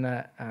being there and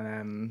that.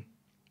 And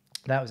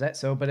that was it.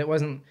 So, but it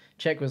wasn't.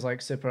 Chick was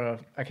like super.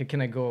 I could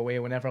kind of go away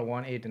whenever I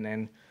wanted, and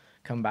then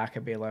come back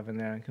and be living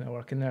there and kind of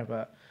working there.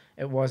 But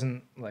it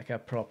wasn't like a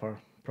proper.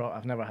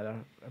 I've never had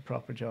a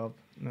proper job,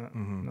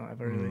 not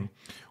ever really.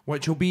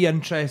 Which will be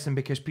interesting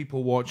because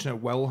people watching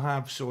it will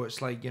have, so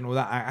it's like, you know,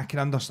 that I can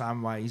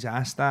understand why he's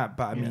asked that,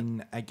 but I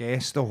mean, I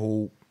guess the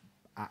whole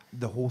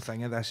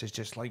thing of this is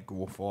just like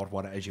go for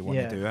what it is you want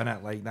to do in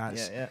it, like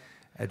that's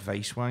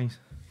advice wise.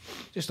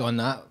 Just on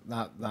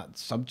that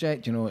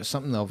subject, you know, it's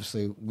something that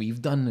obviously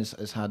we've done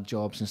is had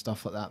jobs and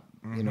stuff like that,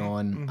 you know,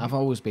 and I've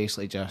always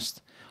basically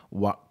just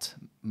worked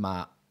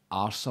my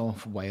arse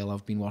off while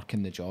I've been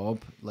working the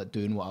job, like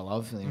doing what I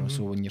love, you know.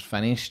 So when you're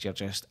finished, you're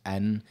just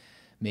in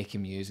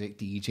making music,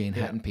 DJing,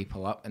 hitting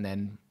people up, and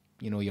then,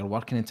 you know, you're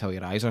working until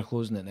your eyes are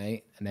closing at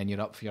night, and then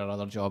you're up for your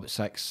other job at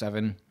 6,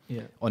 7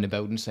 on the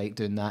building site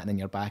doing that, and then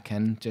you're back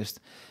in. Just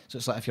so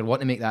it's like if you're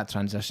wanting to make that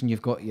transition,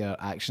 you've got your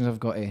actions have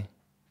got to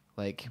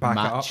like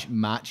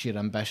match your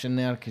ambition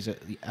there, because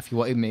if you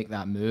want to make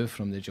that move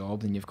from the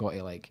job, then you've got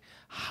to like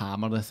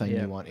hammer the thing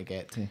you want to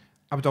get to.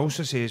 I would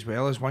also say as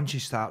well is once you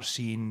start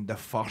seeing the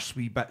first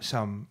wee bits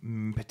of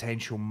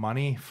potential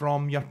money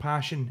from your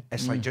passion,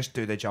 it's like just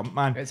do the jump,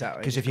 man.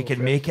 Exactly. Because if you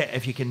can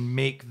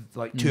make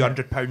like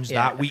 £200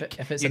 that week,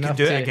 if it's you can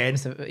do it again.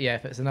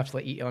 If it's enough to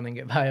like eat on and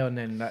get by on,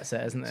 then that's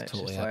it, isn't it? It's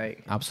totally just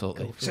like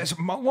absolutely. So it's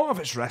a lot of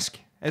it's risk.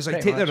 It's like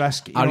Pretty take the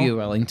risk. Are you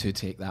willing to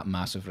take that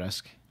massive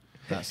risk?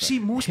 See,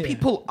 most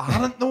people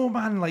aren't though,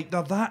 man. Like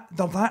they're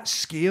that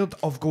scared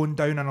of going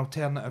down an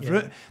alternative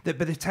route that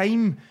by the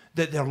time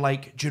that they're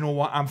like, do you know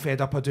what? I'm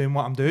fed up of doing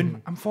what I'm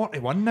doing. I'm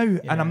 41 now,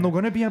 and I'm not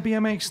going to be a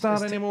BMX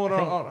star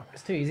anymore.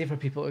 It's too easy for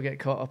people to get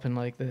caught up in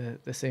like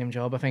the same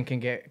job, I think,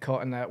 and get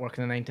caught in that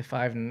working a 9 to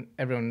 5, and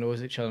everyone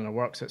knows each other in their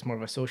work, so it's more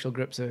of a social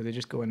group. So they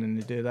just go in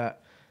and they do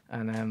that,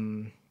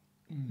 and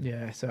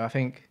so I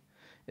think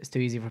it's too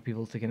easy for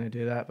people to kind of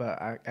do that.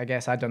 But I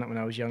guess I'd done it when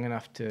I was young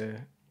enough to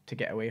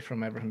get away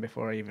from everything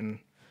before I even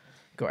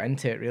got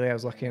into it, really. I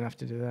was lucky enough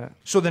to do that.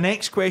 So the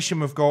next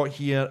question we've got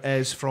here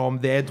is from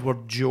the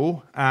Edward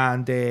Joe,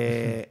 and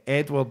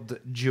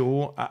Edward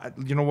Joe,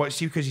 you know what,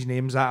 see, because his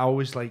name's that, I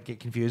always like get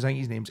confused. I think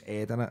his name's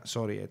Ed, innit?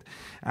 Sorry, Ed.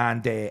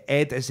 And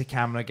Ed is the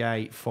camera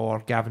guy for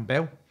Gavin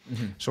Bell.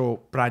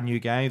 So brand new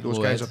guy, those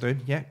guys are doing.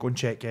 Yeah, go and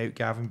check out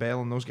Gavin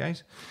Bell and those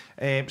guys.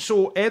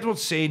 So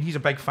Edward's saying he's a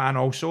big fan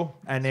also,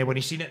 and when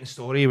he seen it in the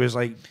story, he was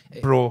like,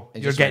 "Bro,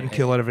 you're getting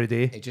cooler every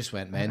day." It just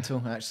went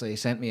mental. Actually, he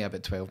sent me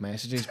about 12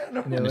 messages.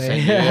 No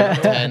sent you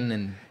about 10,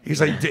 and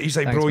he's like, thanks,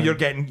 "Bro, man.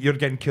 you're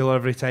getting cooler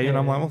every time." And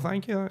I'm like, "Well,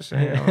 thank you.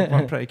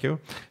 That's pretty cool."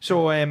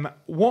 So,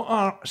 what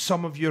are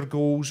some of your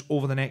goals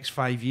over the next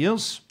 5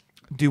 years?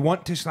 Do you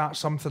want to start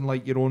something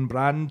like your own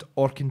brand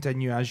or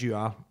continue as you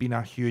are? Been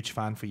a huge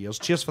fan for years.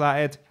 Cheers for that,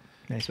 Ed.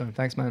 Nice one.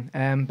 Thanks,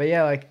 man. But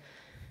yeah, like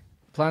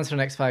plans for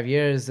the next 5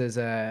 years is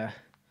kind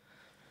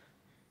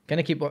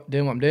of keep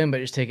doing what I'm doing, but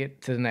just take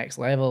it to the next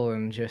level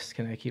and just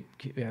kind of keep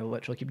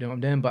literally keep doing what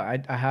I'm doing.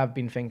 But I have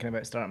been thinking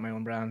about starting my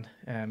own brand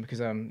because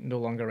I'm no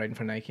longer riding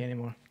for Nike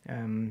anymore.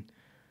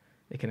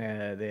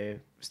 They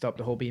stopped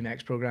the whole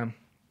BMX program,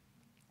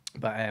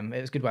 but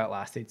it was good while it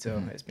lasted. So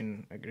it's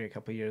been a great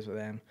couple of years with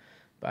them.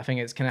 But I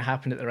think it's kind of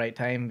happened at the right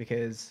time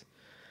because,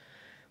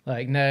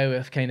 like, now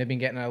I've kind of been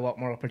getting a lot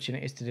more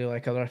opportunities to do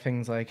like other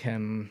things like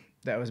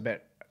that I was a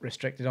bit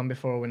restricted on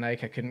before when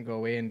like I couldn't go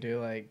away and do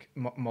like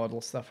model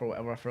stuff or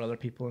whatever for other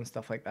people and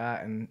stuff like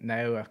that. And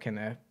now I've kind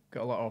of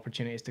got a lot of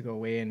opportunities to go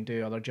away and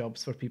do other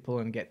jobs for people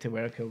and get to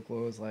wear cool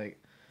clothes,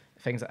 like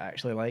things that I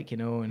actually like, you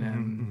know.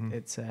 And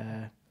it's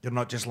you're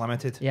not just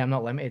limited. Yeah, I'm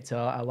not limited, so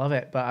I love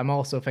it. But I'm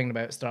also thinking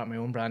about starting my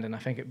own brand, and I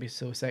think it'd be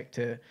so sick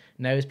to.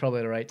 Now is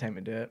probably the right time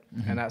to do it,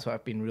 and that's what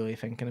I've been really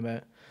thinking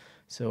about.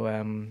 So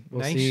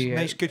we'll see.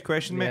 Nice, good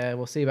question, mate. Yeah,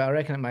 we'll see. But I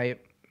reckon it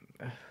might.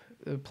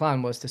 The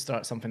plan was to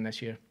start something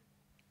this year,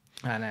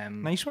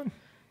 and nice one,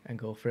 and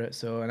go for it.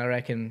 So, and I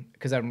reckon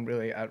because I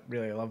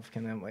really love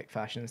kind of like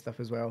fashion and stuff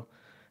as well.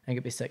 I think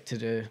it'd be sick to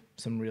do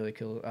some really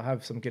cool. I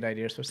have some good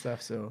ideas for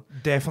stuff, so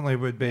definitely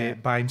would be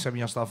buying some of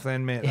your stuff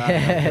then, mate.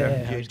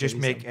 You just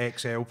make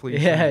XL, please.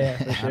 Yeah,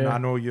 for sure. And I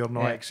know you're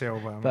not XL,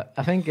 but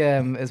I think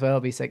as well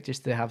it'd be sick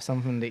just to have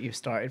something that you've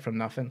started from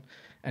nothing,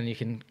 and you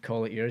can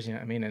call it yours. You know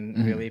what I mean?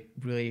 And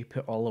really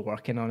put all the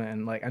work in on it.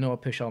 And like I know I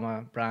push all my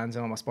brands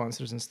and all my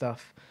sponsors and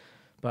stuff,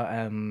 but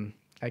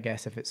I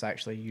guess if it's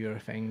actually your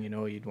thing, you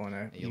know, you'd want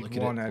to look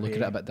at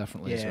it a bit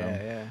differently as well.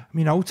 Yeah. I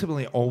mean,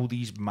 ultimately, all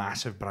these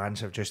massive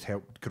brands have just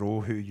helped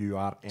grow who you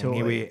are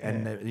anyway,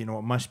 and you know,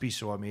 it must be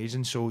so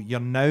amazing. So you're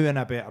now in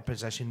a better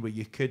position where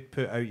you could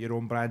put out your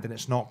own brand, and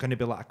it's not going to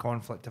be like a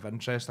conflict of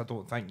interest. I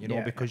don't think, you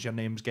know, because your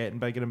name's getting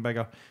bigger and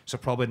bigger. So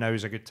probably now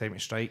is a good time to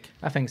strike.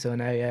 I think so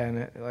now, yeah.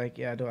 And I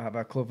don't have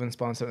a clothing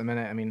sponsor at the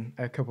minute. I mean,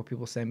 a couple of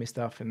people send me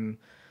stuff and.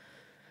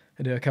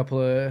 I do a couple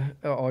of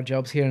odd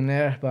jobs here and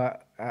there,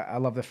 but I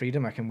love the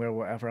freedom. I can wear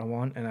whatever I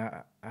want, and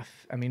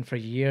I mean, for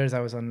years I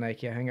was on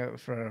Nike. I think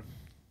for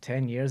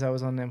 10 years I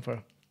was on them,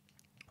 for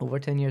over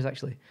 10 years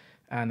actually,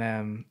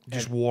 and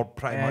just wore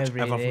pretty much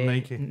ever from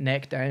Nike,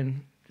 neck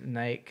down,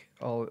 Nike,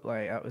 all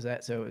like that was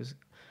it. So it was,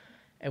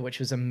 which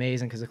was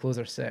amazing because the clothes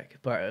are sick,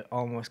 but it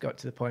almost got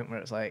to the point where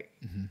it's like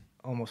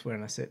almost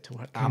wearing a suit to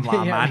work. I'm like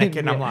a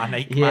mannequin. I'm like a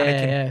Nike yeah,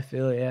 mannequin. Yeah, I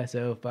feel it. Yeah,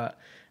 so but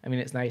I mean,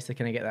 it's nice to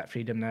kind of get that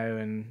freedom now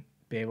and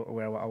be able to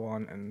wear what I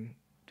want, and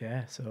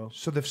yeah, so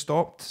they've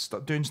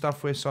stopped doing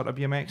stuff with sort of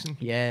BMXing.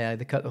 Yeah,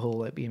 they cut the whole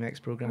like,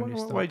 BMX program.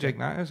 Why do you think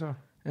that is? Or?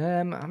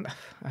 I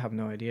have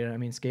no idea. I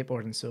mean,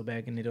 skateboarding's so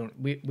big, and they don't.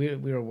 We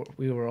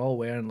were all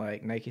wearing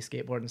like Nike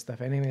skateboarding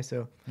stuff anyway,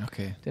 so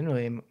didn't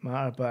really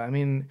matter. But I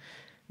mean,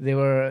 they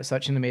were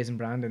such an amazing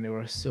brand, and they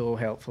were so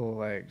helpful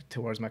like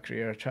towards my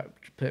career,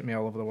 put me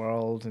all over the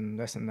world and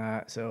this and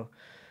that. So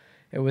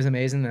it was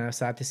amazing, and I was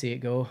sad to see it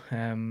go.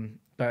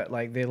 But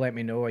like they let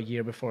me know a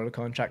year before the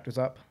contract was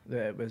up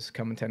that it was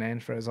coming to an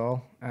end for us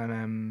all,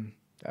 and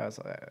I was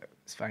like,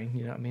 it's fine,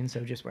 you know what I mean. So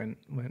just went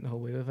the whole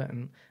way with it,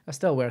 and I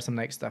still wear some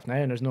Nike stuff now,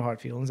 and there's no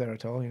hard feelings there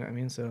at all, you know what I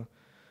mean. So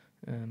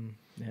yeah,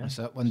 that's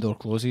it. One door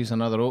closes,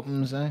 another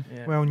opens. Yeah.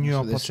 Well, new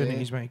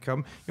opportunities might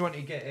come. You want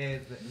to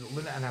get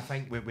Luna, and I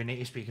think we need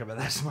to speak about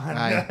this, man.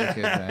 Aye,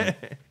 okay, right.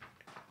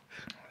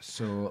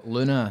 So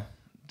Luna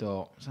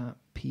is that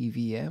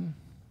PVM?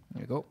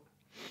 There you go.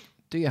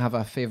 Do you have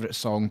a favourite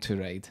song to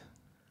ride?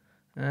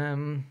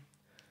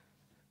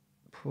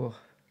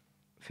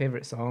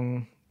 Favorite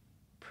song,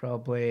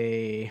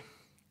 probably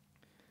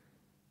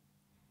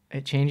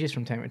it changes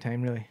from time to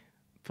time, really.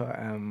 But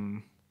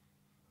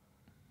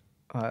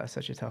that's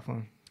such a tough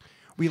one.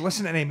 Were you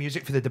listening to any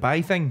music for the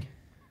Dubai thing?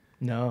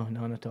 No,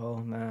 none at all.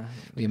 Nah.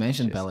 You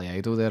mentioned Billy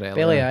Idol there earlier.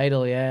 Billy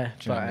Idol, yeah.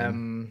 But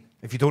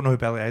if you don't know who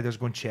Billy Idol is,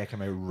 go and check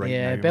him out right now.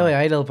 Yeah, Billy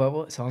Idol, but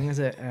what song is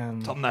it?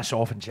 Turn this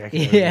off and check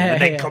it out. Yeah,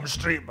 and then come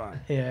straight back.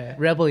 Yeah,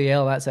 Rebel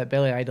Yell, that's it.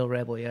 Billy Idol,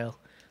 Rebel Yell.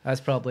 That's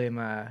probably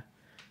my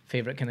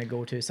favourite kind of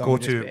go-to song.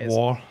 Go-to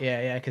war.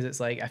 Yeah, because it's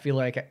like, I feel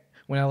like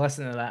when I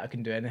listen to that, I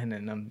can do anything,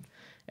 and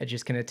it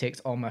just kind of takes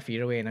all my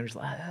fear away, and I'm just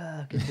like,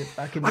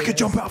 I could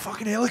jump out a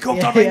fucking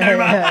helicopter right now,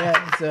 man.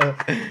 Yeah. So,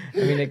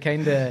 I mean, it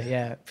kind of,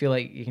 I feel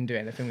like you can do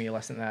anything when you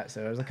listen to that.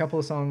 So there's a couple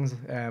of songs,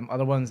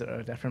 other ones that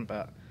are different,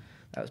 but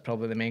that was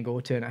probably the main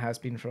go-to, and it has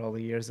been for all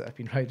the years that I've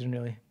been riding,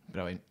 really.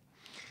 Brilliant.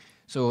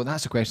 So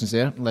that's the questions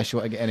there, unless you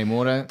want to get any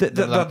more out.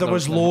 There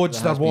was loads,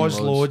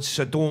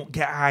 so don't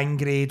get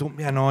angry, don't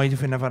be annoyed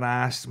if we never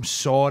asked. I'm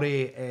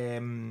sorry,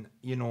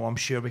 I'm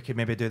sure we could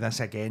maybe do this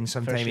again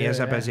sometime. Sure, he is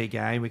a busy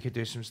guy, we could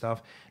do some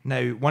stuff.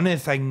 Now, one of the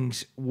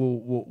things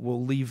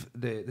we'll leave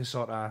the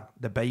sort of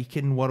the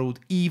biking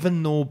world,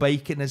 even though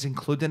biking is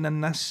included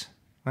in this,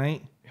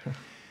 right?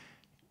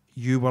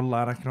 You were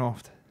Lara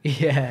Croft.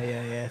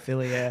 Yeah,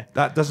 Philly, yeah.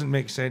 That doesn't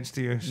make sense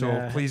to you,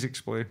 so please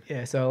explain.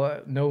 Yeah,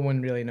 so no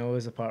one really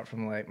knows apart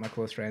from like my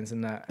close friends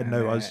and that. And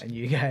now us. And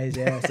you guys,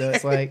 yeah. So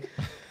it's like,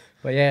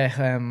 but yeah,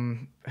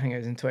 I think it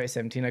was in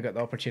 2017 I got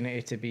the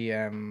opportunity to be,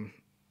 I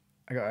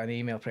got an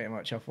email pretty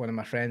much off one of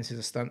my friends who's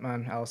a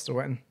stuntman, Alistair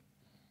Whitten.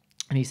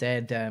 And he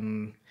said,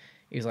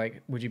 he was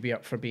like, would you be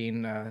up for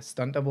being a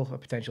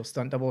potential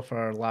stunt double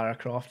for Lara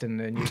Croft in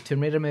the new Tomb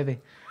Raider movie?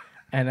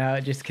 And I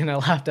just kind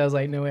of laughed. I was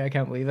like, no way, I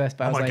can't believe this.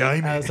 But I was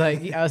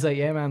like,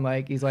 yeah, man.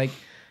 Like, he's like,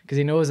 because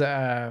he knows that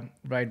I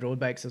ride road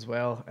bikes as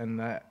well, and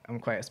that I'm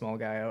quite a small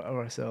guy,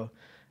 or so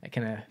a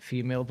kind of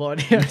female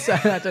body or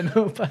something. I don't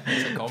know, but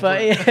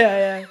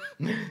yeah.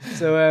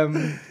 So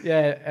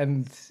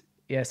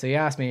so he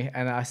asked me,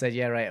 and I said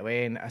yeah right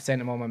away, and I sent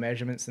him all my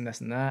measurements and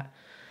this and that.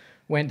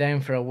 Went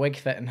down for a wig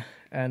fitting,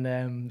 and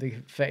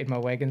they fitted my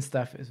wig and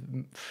stuff. It was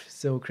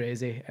so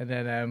crazy, and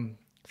then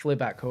flew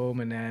back home,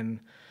 and then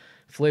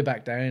flew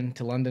back down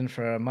to London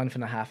for a month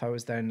and a half. I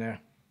was down there,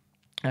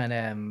 and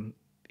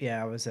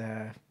I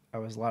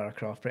was Lara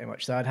Croft pretty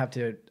much. So I'd have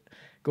to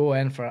go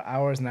in for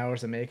hours and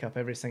hours of makeup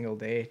every single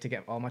day to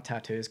get all my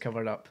tattoos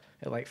covered up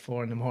at like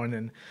 4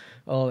 a.m.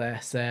 All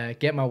this,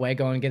 get my wig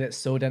on, get it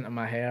sewed into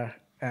my hair,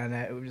 and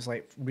it was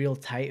like real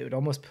tight. It would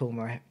almost pull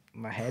my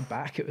head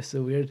back. It was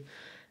so weird.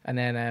 And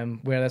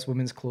then wear this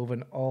woman's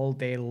clothing all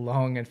day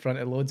long in front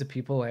of loads of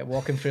people, like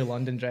walking through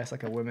London dressed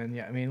like a woman. You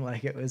know what I mean?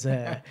 Like it was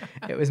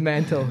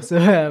mental.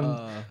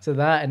 So so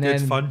that, and then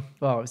it's fun.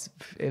 Well,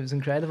 it was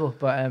incredible.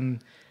 But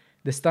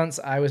the stunts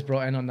I was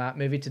brought in on that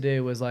movie to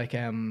do was like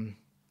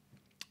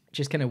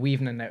just kind of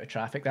weaving in and out of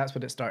traffic. That's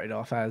what it started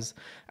off as.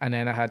 And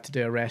then I had to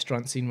do a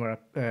restaurant scene where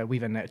I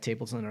weave in and out of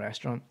tables in a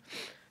restaurant.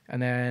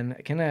 And then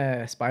it kind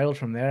of spiraled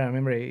from there. I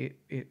remember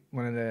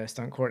one of the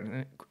stunt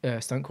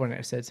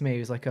coordinators said to me, he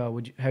was like, how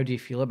do you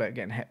feel about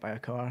getting hit by a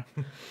car?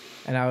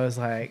 And I was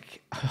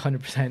like,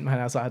 100%, man.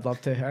 I was like, I'd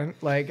love to. And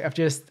like,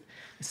 it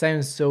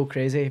sounds so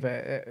crazy, but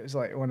it was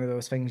like one of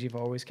those things you've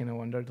always kind of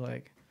wondered,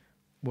 like,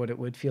 what it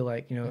would feel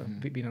like,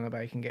 being on a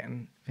bike and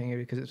getting thingy,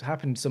 because it's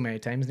happened so many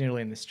times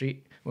nearly in the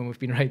street when we've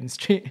been riding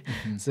street.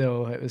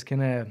 So it was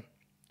kind of,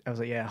 I was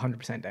like, yeah,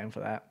 100% down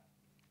for that.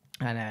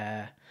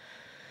 And,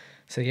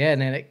 so yeah,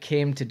 and then it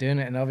came to doing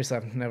it, and obviously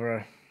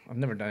I've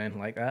never done anything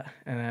like that.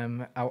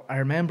 And I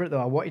remember though,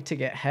 I wanted to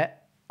get hit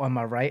on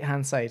my right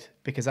hand side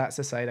because that's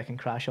the side I can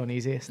crash on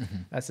easiest.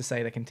 That's the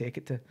side I can take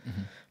it to.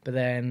 But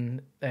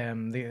then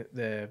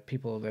the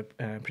people, the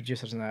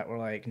producers and that were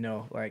like,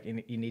 no, like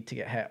you need to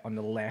get hit on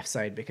the left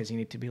side because you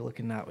need to be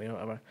looking that way or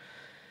whatever.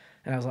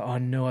 And I was like, oh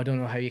no, I don't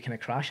know how you kind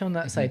of crash on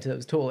that side. So it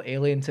was total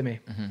alien to me.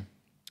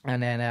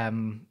 And then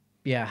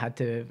I had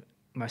to,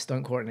 my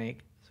stunt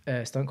coordinator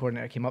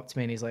came up to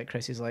me and he's like,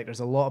 Kriss, he's like, there's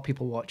a lot of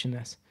people watching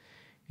this.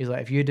 He's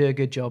like, if you do a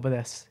good job of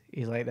this,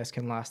 he's like, this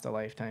can last a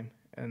lifetime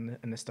in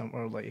the stunt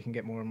world. Like, you can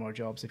get more and more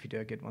jobs if you do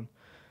a good one.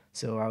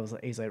 So I was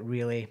like, he's like,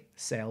 really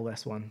sell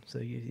this one. So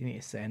you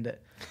need to send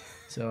it.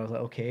 So I was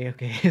like, okay.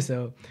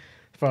 So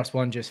the first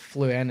one just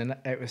flew in, and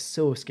it was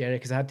so scary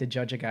because I had to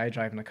judge a guy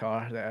driving a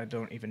car that I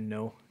don't even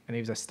know, and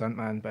he was a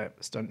stuntman, but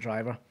a stunt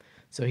driver.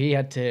 So he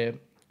had to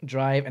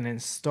drive and then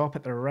stop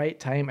at the right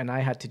time, and I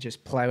had to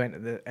just plow into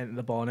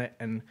the bonnet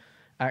and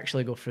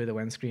actually go through the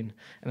windscreen.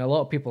 And a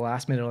lot of people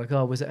asked me, they're like,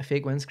 oh, was it a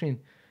fake windscreen?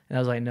 And I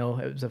was like, no,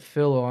 it was a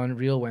full-on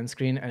real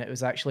windscreen, and it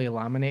was actually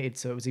laminated,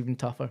 so it was even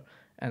tougher.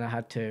 And I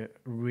had to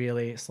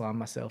really slam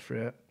myself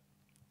through it.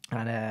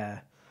 And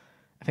I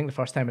think the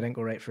first time I didn't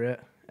go right through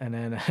it. And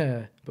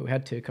then, but we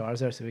had 2 cars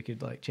there, so we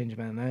could like change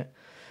them in and out.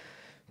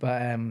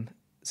 But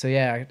so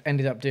yeah, I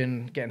ended up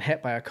getting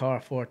hit by a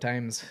car 4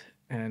 times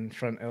in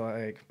front of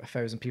like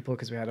 1,000 people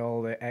because we had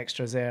all the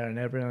extras there and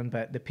everyone.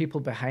 But the people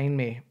behind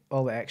me,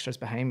 all the extras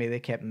behind me, they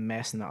kept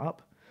messing it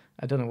up.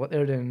 I don't know what they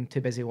were doing, too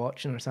busy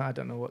watching or something. I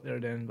don't know what they were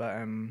doing, but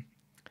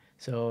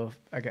so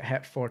I got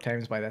hit 4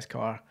 times by this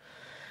car.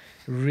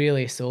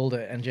 Really sold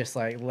it and just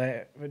like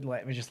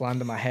let me just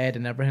land on my head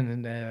and everything.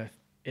 And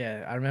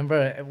yeah, I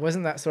remember it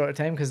wasn't that sort of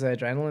time because of the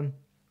adrenaline.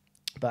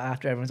 But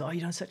after everyone's, oh, you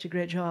done such a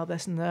great job,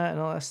 this and that, and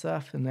all that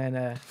stuff. And then,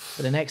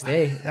 but the next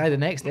day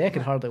I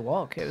could hardly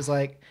walk. It was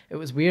like, it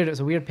was weird. It was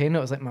a weird pain. It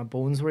was like my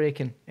bones were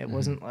aching. It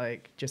wasn't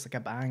like just like a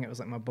bang. It was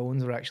like my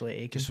bones were actually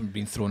aching. Just from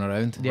being thrown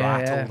around.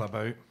 Rattled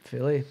about.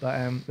 Fully.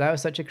 But that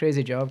was such a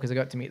crazy job because I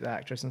got to meet the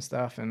actress and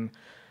stuff and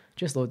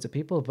just loads of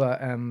people. But,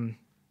 and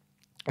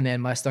then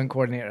my stunt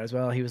coordinator as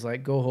well, he was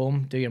like, go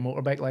home, do your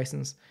motorbike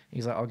license.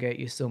 He's like, I'll get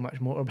you so much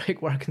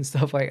motorbike work and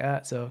stuff like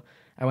that. So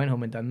I went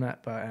home and done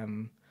that. But,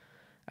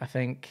 I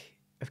think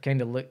I've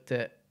kind of looked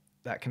at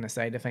that kind of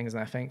side of things,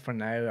 and I think for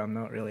now I'm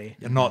not really.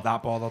 You're not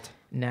that bothered.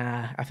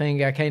 Nah, I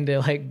think I kind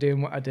of like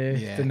doing what I do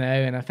for now,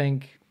 and I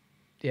think,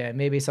 yeah,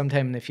 maybe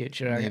sometime in the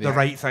future, the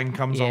right thing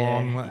comes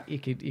along. You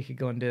could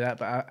go and do that,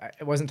 but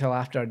it wasn't until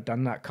after I'd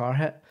done that car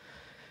hit,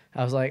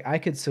 I was like, I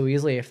could so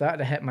easily, if that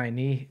had hit my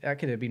knee, that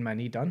could have been my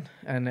knee done,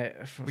 and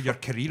your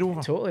career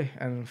over. Totally,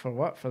 and for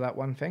what? For that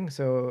one thing.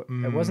 So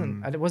it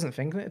wasn't. I wasn't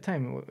thinking at the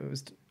time. It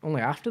was only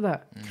after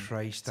that.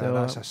 Christ, so,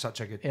 that's such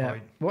a good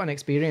point. What an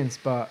experience!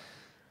 But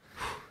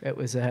it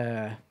was.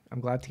 I'm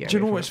glad to get. Do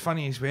you know what's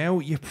funny as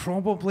well? You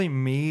probably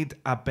made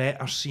a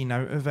better scene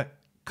out of it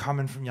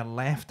coming from your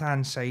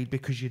left-hand side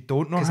because you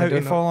don't know how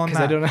to fall on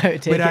that. I don't know how to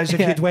take Whereas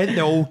it. if you'd went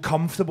the old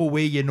comfortable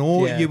way,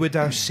 you would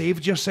have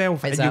saved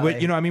yourself. Exactly. And you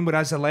would, you know what I mean?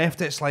 Whereas the left,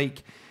 it's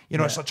like,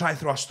 it's like trying to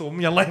throw a stone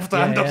with your left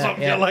hand or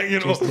something. You're like,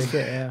 Just take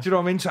it, do you know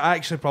what I mean? So it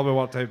actually probably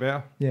worked out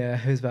better.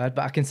 Yeah, it was bad.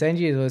 But I can send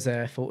you those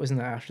photos and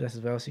that after this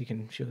as well, so you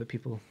can show the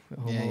people at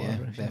home. Yeah,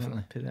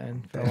 definitely. Put it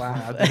in for a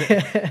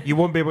laugh. You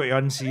won't be able to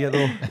unsee it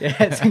though.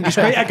 It's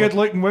quite a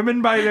good-looking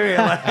woman, by the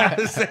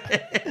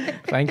way.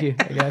 Thank you,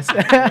 I guess.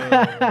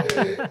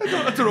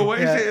 I don't know what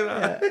you say to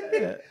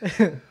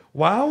that.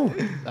 Wow.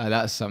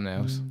 That's something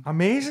else.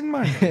 Amazing,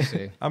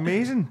 man.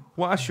 Amazing.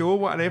 What a show,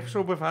 what an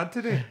episode we've had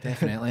today.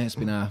 Definitely. It's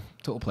been a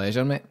total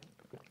pleasure, mate.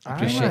 I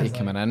appreciate you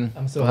coming in.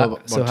 I'm so happy.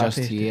 So we're just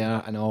happy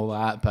here and all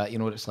that, but you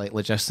know what it's like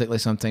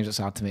logistically sometimes it's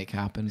hard to make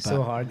happen. But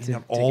so hard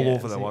to all get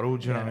over the world,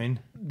 do you know what I mean?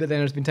 But then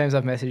there's been times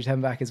I've messaged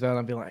him back as well and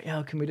I've been like,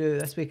 yeah, can we do it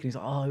this week? And he's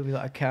like, oh, he'll be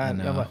like, I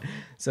can't. I know.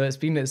 So it's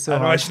so I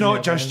know, hard. it's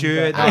not just you.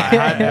 It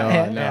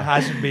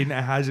hasn't been.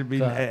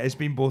 It's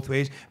been both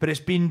ways. But it's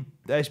been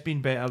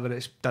better that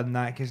it's done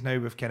that because now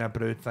we've kind of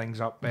brewed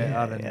things up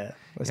better.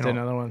 Let's do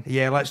another one.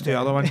 Yeah, let's do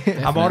another one.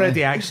 I'm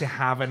already actually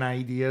having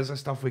ideas of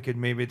stuff we could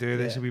maybe do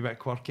that's a wee bit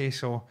quirky.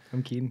 So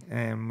I'm keen.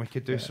 We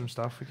could do some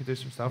stuff.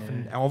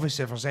 And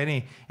obviously, if there's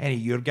any of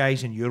your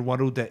guys in your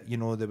world that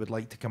that would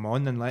like to come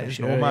on, then let us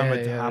know, man.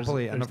 We'd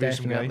happily interview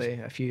some guys.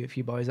 A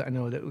few boys that I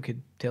know that we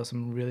could tell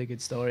some really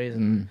good stories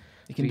and.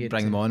 You can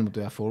bring them on. We'll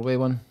do a 4-way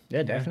one.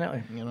 Yeah,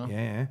 definitely.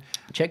 Yeah.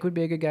 Chick would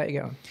be a good guy to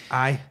get on.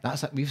 Aye.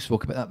 We've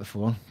spoken about that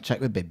before. Chick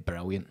would be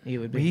brilliant. He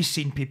would be. He's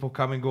seen people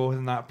come and go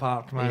in that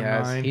park, man. He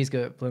has. He's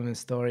got blooming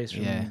stories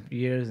from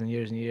years and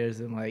years and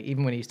years. And like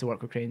even when he used to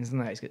work with cranes and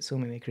that, he's got so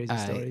many crazy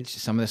stories.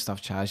 Some of the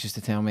stuff Chaz used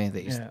to tell me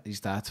that his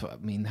dad,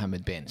 him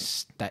would be in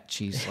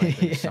stitches.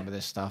 Like some of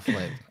this stuff.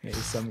 Like he's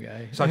some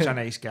guy. Such a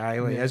nice guy.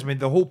 Like, I mean,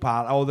 the whole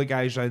park, all the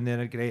guys around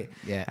there are great.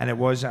 Yeah. And that's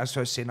what I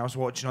was saying. I was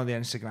watching all the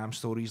Instagram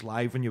stories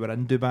live when you were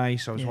in Dubai,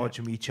 so I was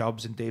watching wee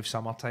Chubbs and Dave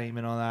Summertime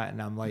and all that, and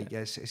I'm like,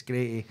 yes, it's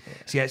great.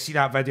 See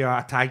that video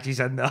I tagged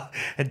you in there,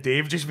 and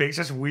Dave just makes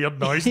this weird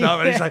noise now,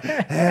 and he's like,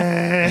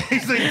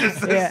 he's like just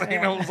this thing.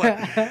 I was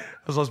like,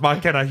 was my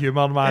kind of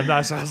humour, man.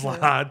 That's I was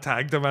like, I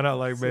tagged him in it,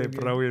 like, mate,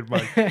 brilliant,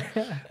 man.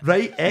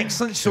 Right,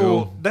 excellent.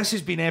 So this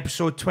has been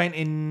episode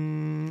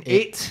 28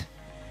 with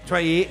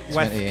 28.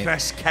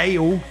 Kriss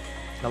Kyle,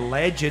 the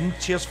legend.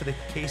 Cheers for the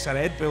case of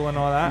Red Bull and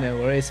all that. No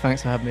worries.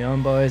 Thanks for having me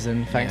on, boys,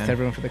 and thanks to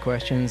everyone for the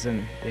questions.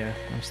 And yeah,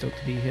 I'm stoked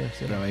to be here.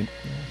 So. Brilliant.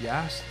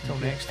 Yes. Till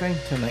next time.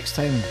 Till next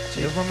time.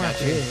 Cheers, my man.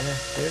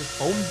 Cheers.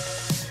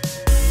 Boom.